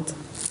world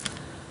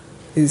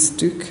is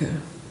dukkha.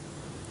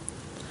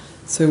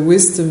 So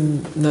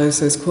wisdom knows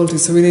those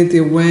qualities. So we need the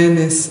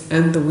awareness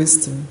and the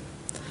wisdom.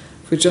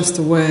 If we're just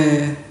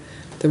aware,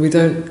 then we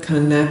don't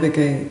kind of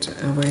navigate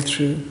our way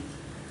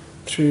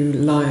through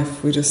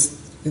life. We're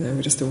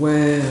just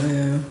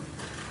aware,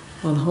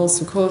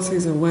 unwholesome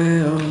qualities,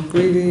 aware,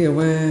 greedy,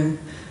 aware,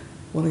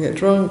 want to get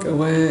drunk,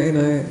 aware,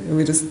 and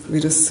we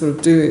just sort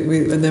of do it,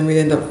 and then we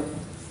end up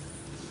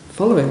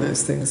following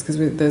those things because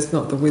there's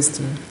not the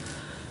wisdom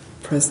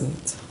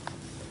present.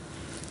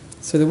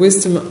 So the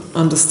wisdom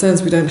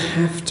understands we don't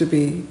have to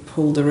be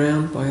pulled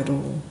around by it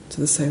all to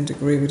the same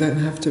degree. We don't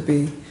have to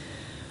be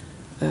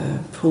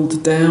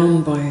pulled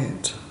down by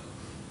it,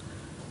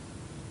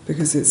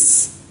 because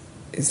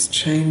it's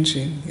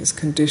changing, it's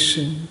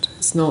conditioned,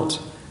 it's not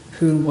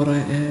who and what I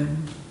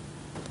am.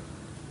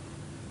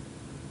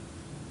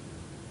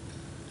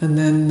 And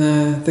then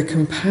the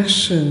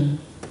compassion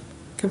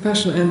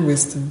and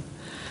wisdom,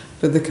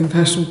 but the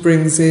compassion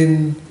brings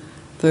in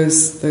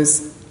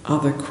those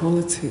other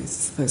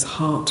qualities, those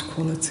heart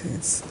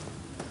qualities.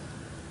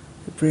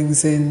 It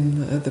brings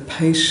in the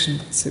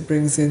patience, it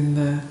brings in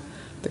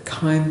the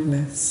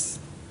kindness,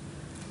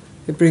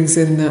 it brings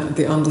in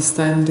the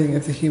understanding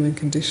of the human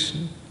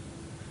condition.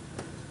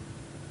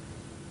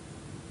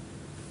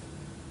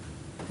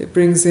 It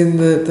brings in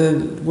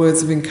the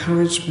words of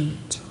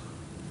encouragement,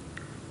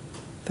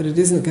 that it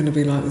isn't going to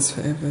be like this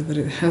forever, that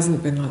it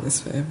hasn't been like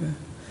this forever,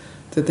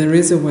 that there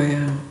is a way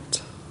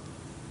out,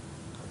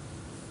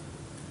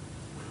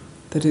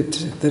 that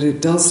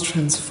it does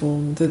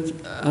transform, that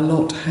a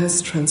lot has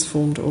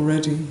transformed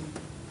already.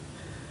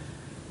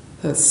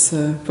 That's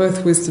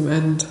both wisdom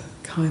and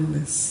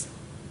kindness.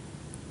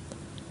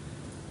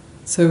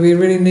 So we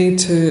really need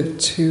to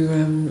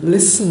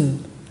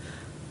listen.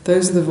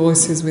 Those are the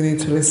voices we need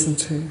to listen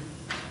to.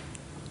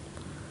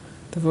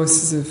 The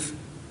voices of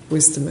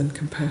wisdom and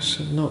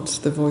compassion, not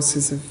the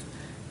voices of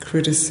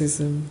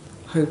criticism,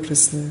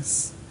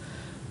 hopelessness,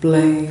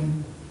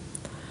 blame.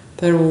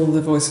 They're all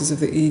the voices of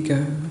the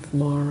ego, of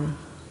Mara.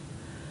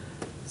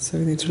 So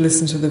we need to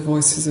listen to the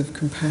voices of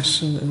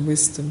compassion and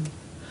wisdom,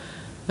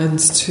 and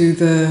to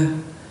the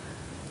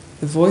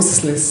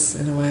voiceless,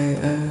 in a way,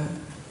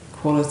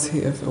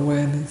 quality of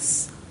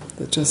awareness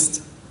that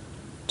just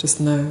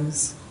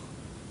knows.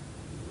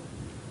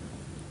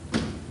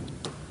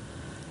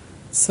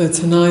 So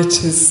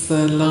tonight is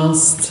the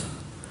last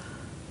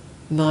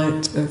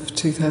night of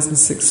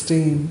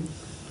 2016,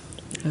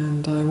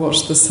 and I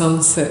watched the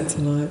sunset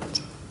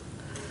tonight.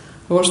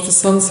 I watched the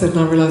sunset and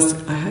I realised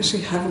I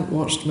actually haven't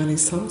watched many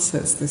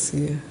sunsets this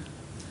year.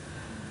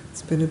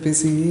 It's been a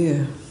busy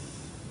year,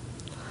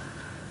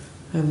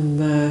 and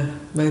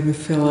made me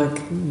feel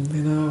like, I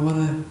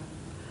want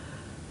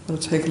to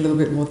take a little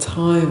bit more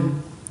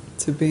time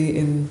to be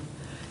in,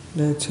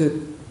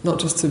 to not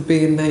just to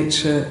be in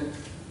nature,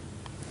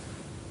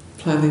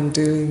 planning,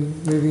 doing,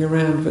 moving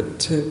around, but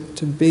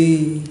to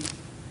be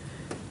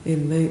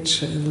in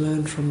nature and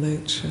learn from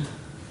nature.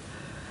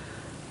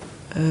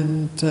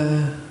 And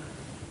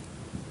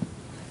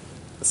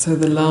so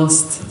the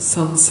last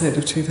sunset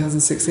of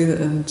 2016,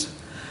 and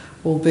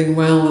all being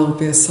well, there'll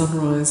be a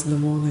sunrise in the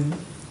morning.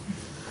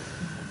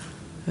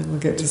 And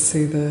we'll get to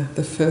see the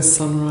first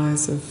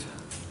sunrise of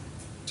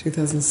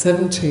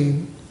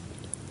 2017.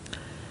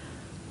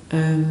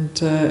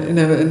 And,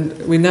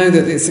 and we know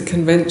that it's a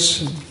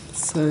convention.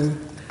 So,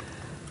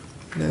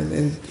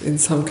 in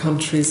some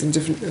countries, in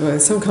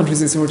some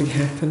countries it's already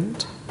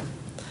happened.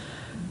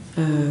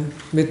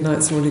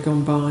 Midnight's already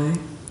gone by,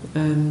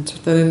 and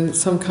then in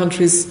some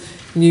countries,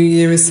 New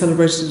Year is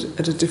celebrated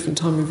at a different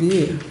time of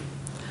year.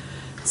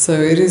 So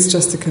it is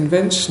just a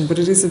convention, but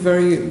it is a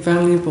very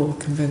valuable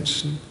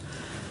convention.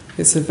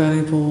 It's a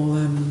valuable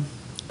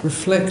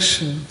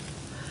reflection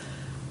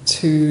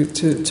to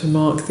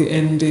mark the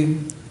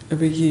ending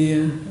of a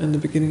year and the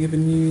beginning of a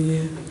new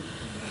year.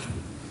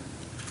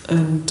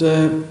 And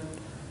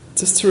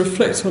just to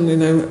reflect on,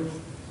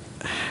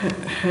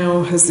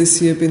 how has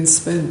this year been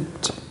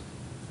spent?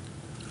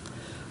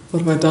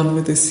 What have I done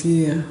with this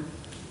year?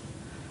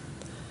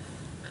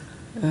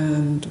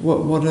 And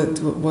what are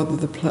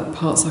the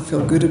parts I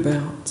feel good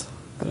about,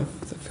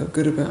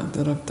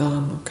 that I've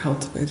done or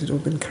cultivated or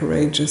been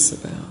courageous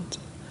about?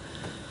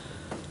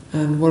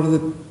 And what are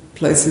the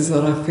places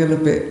that I feel a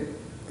bit,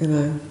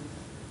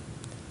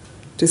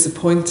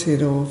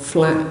 disappointed or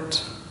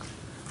flat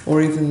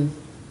or even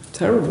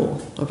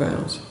terrible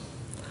about?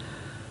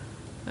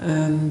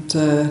 And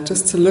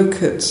just to look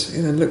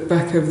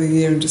back over the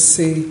year and just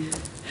see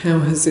how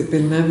has it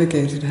been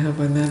navigated, how have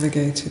I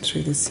navigated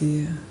through this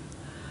year?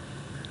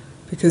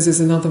 Because there's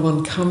another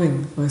one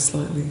coming, most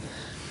likely.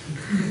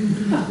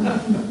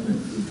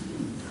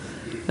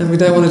 And we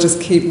don't want to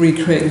just keep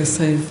recreating the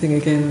same thing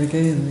again and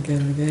again and again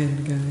and again and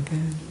again and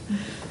again.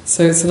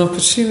 So it's an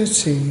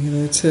opportunity,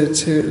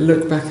 to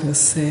look back and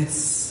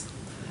assess,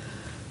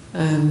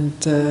 and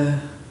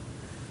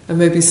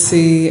maybe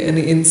see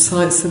any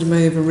insights that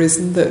may have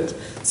arisen. That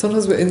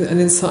sometimes an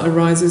insight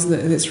arises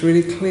and it's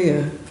really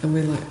clear, and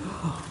we're like,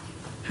 oh,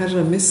 how did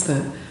I miss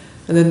that?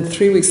 And then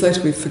 3 weeks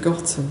later we've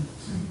forgotten,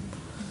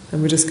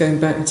 and we're just going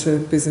back to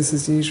business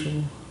as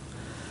usual.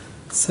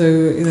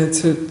 So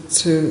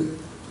to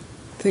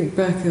think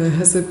back,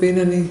 have there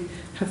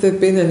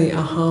been any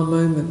aha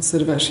moments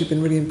that have actually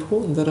been really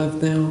important that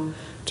I've now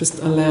just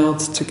allowed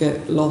to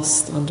get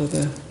lost under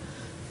the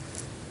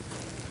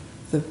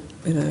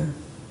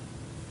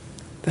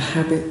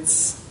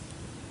habits,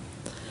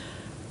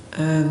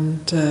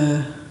 and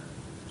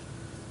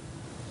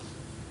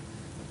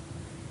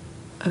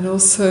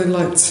also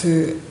like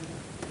to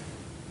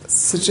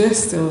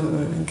suggest or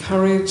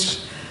encourage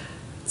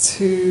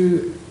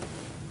to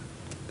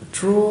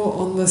draw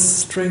on the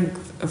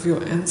strength of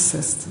your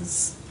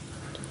ancestors.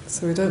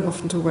 So we don't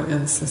often talk about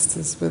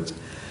ancestors,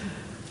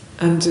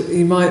 and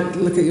you might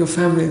look at your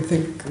family and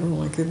think, oh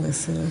my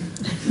goodness,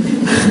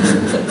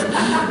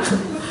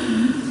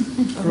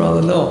 I'd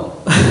rather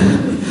not.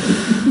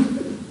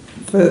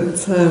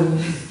 But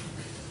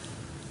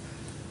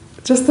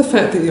just the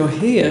fact that you're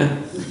here,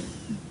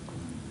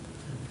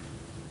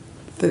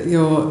 that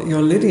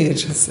your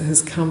lineage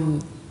has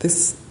come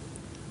this,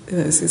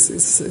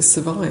 it's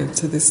survived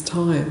to this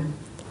time.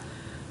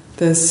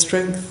 There's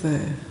strength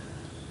there.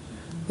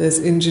 There's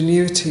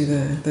ingenuity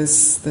there.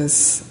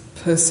 There's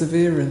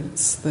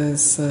perseverance.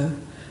 There's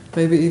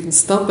maybe even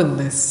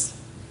stubbornness.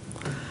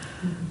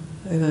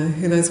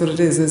 Who knows what it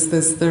is?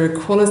 There are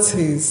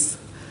qualities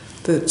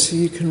that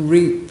you can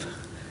reap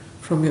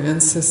from your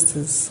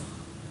ancestors.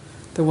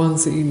 The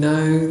ones that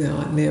they're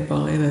like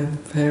nearby,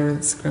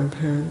 parents,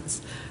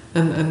 grandparents,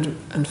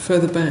 and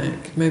further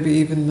back, maybe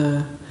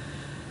even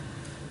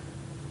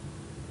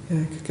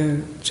could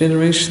go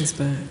generations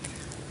back.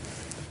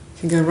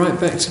 You can go right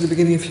back to the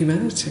beginning of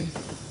humanity.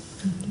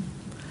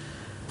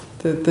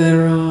 That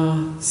there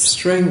are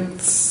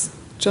strengths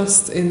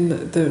just in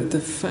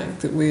the fact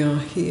that we are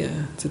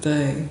here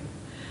today.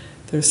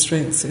 There are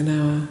strengths in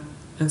our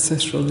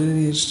ancestral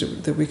lineage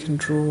that we can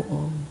draw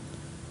on.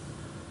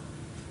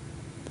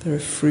 There are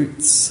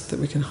fruits that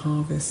we can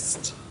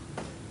harvest.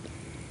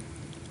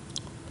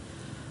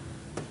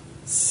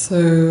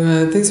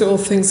 So these are all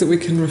things that we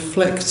can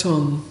reflect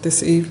on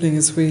this evening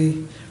as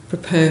we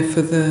prepare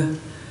for the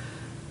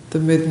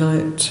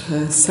midnight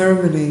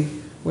ceremony,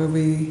 where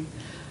we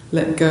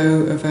let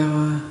go of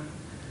our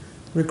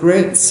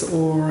regrets,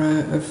 or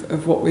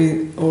of what or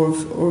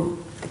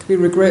it could be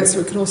regrets,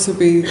 or it can also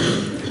be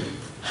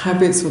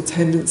habits or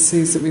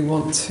tendencies that we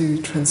want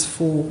to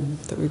transform,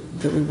 that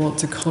we want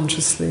to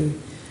consciously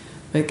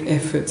make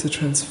effort to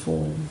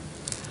transform,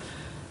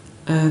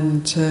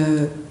 and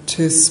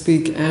to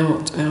speak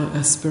out our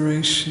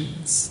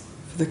aspirations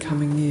for the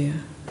coming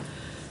year.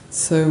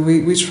 So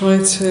we try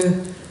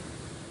to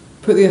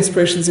put the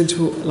aspirations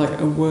into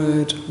like a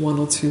word, one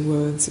or two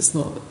words. It's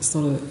not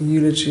a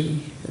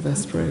eulogy of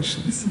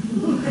aspirations,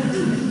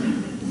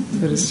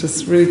 but it's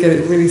just really get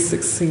it really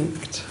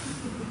succinct.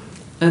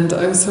 And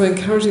I also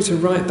encourage you to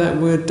write that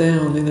word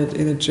down in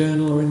a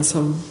journal or in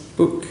some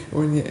book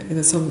or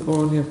in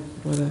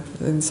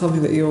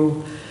something that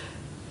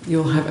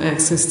you'll have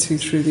access to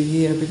through the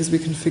year, because we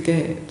can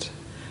forget,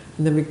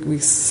 and then we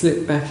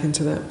slip back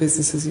into that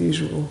business as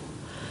usual.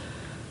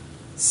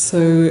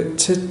 So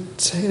to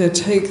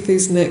take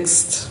these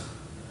next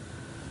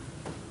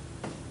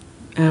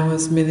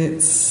hours,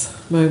 minutes,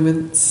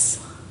 moments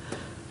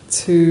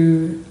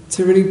to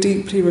really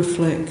deeply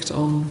reflect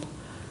on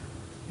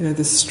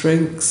the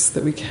strengths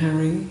that we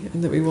carry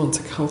and that we want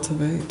to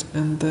cultivate,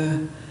 and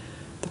the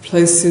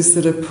places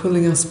that are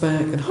pulling us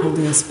back and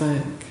holding us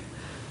back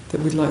that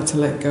we'd like to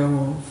let go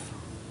of.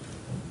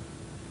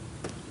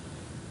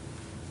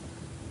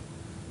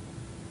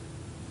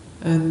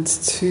 And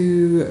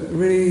to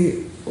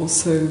really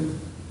also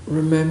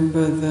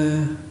remember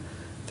the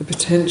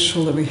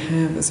potential that we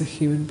have as a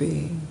human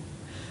being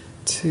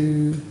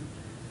to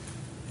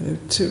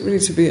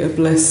be a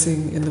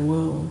blessing in the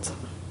world.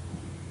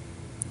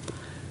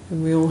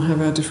 And we all have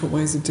our different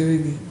ways of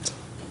doing it.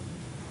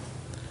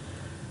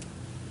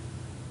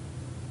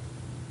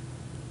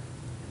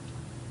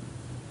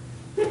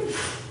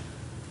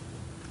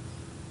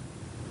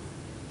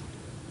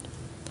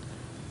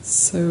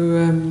 So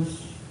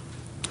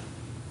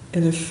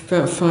in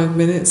about 5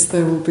 minutes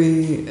there will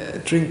be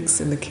drinks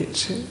in the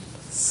kitchen,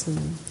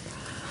 some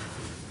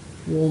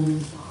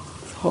warm,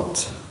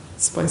 hot,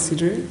 spicy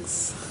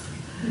drinks,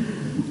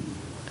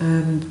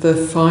 and the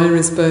fire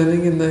is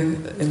burning in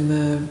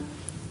the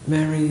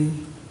Mary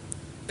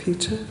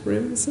Peter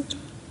room, is it?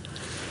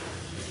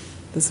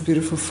 There's a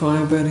beautiful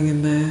fire burning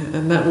in there,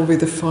 and that will be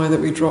the fire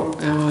that we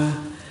drop our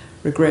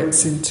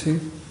regrets into.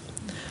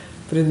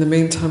 But in the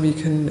meantime, you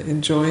can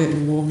enjoy it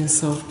and warm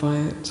yourself by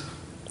it,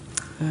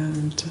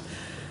 and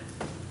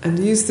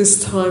use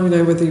this time,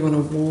 whether you want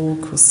to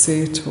walk or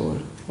sit or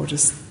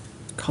just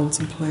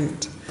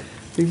contemplate.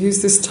 But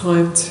use this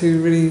time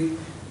to really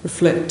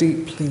reflect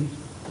deeply,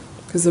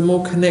 because the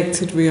more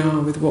connected we are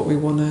with what we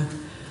want to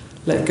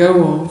let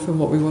go of and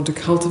what we want to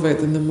cultivate,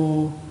 then the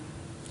more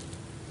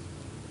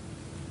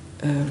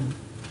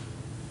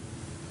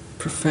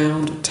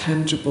profound or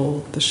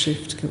tangible the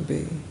shift can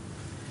be.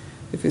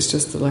 If it's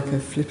just like a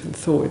flippant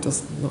thought, it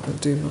not going to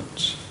do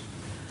much.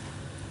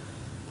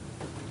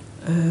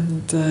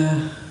 And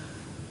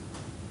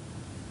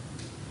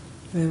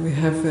then we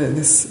have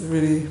this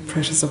really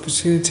precious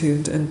opportunity,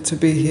 and to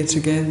be here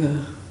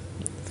together.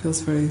 It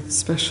feels very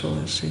special,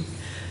 actually,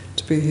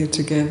 to be here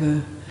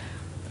together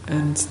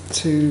and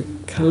to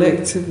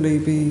collectively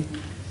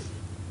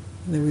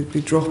we'd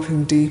be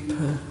dropping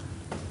deeper,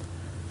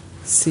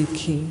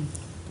 seeking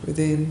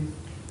within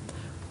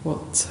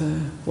what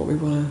we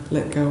want to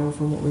let go of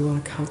and what we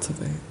want to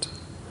cultivate.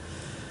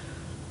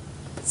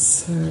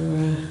 So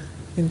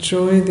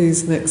enjoy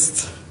these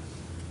next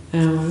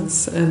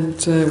hours, and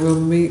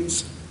we'll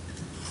meet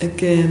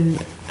again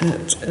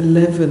at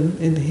 11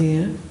 in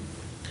here.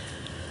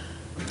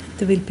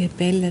 There will be a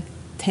bell at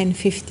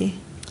 10:50.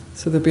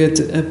 So there'll be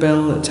a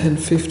bell at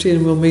 10:50,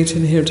 and we'll meet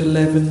in here at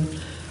 11,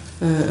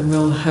 and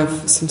we'll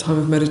have some time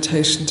of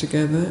meditation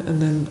together,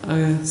 and then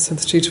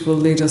Santhajita will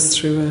lead us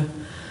through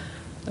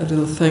a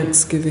little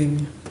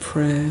Thanksgiving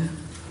prayer,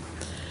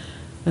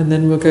 and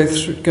then we'll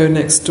go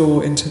next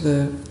door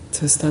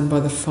to stand by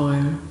the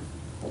fire,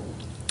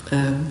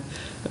 and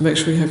make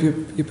sure you have your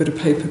bit of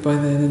paper by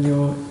then and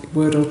your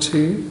word or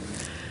two.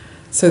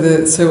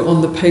 So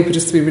on the paper,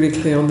 just to be really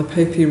clear, on the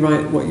paper you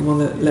write what you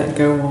want to let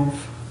go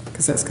of,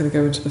 because that's going to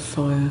go into the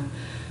fire,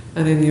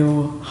 and in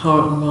your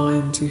heart and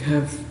mind you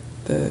have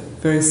the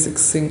very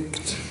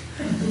succinct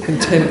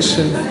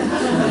intention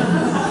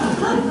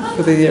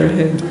for the year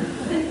ahead,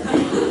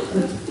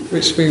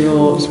 which we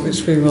will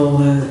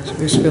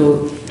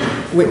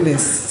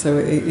witness. So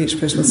each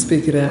person will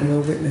speak it out, and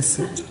we'll witness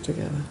it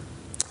together.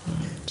 All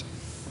right.